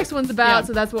what the next one's about,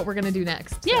 so that's what we're going to do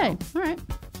next. So. Yay. All right.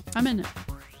 I'm in it.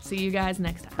 See you guys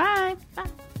next time. Bye. Bye.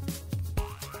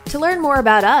 To learn more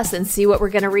about us and see what we're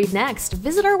going to read next,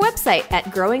 visit our website at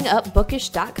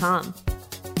growingupbookish.com.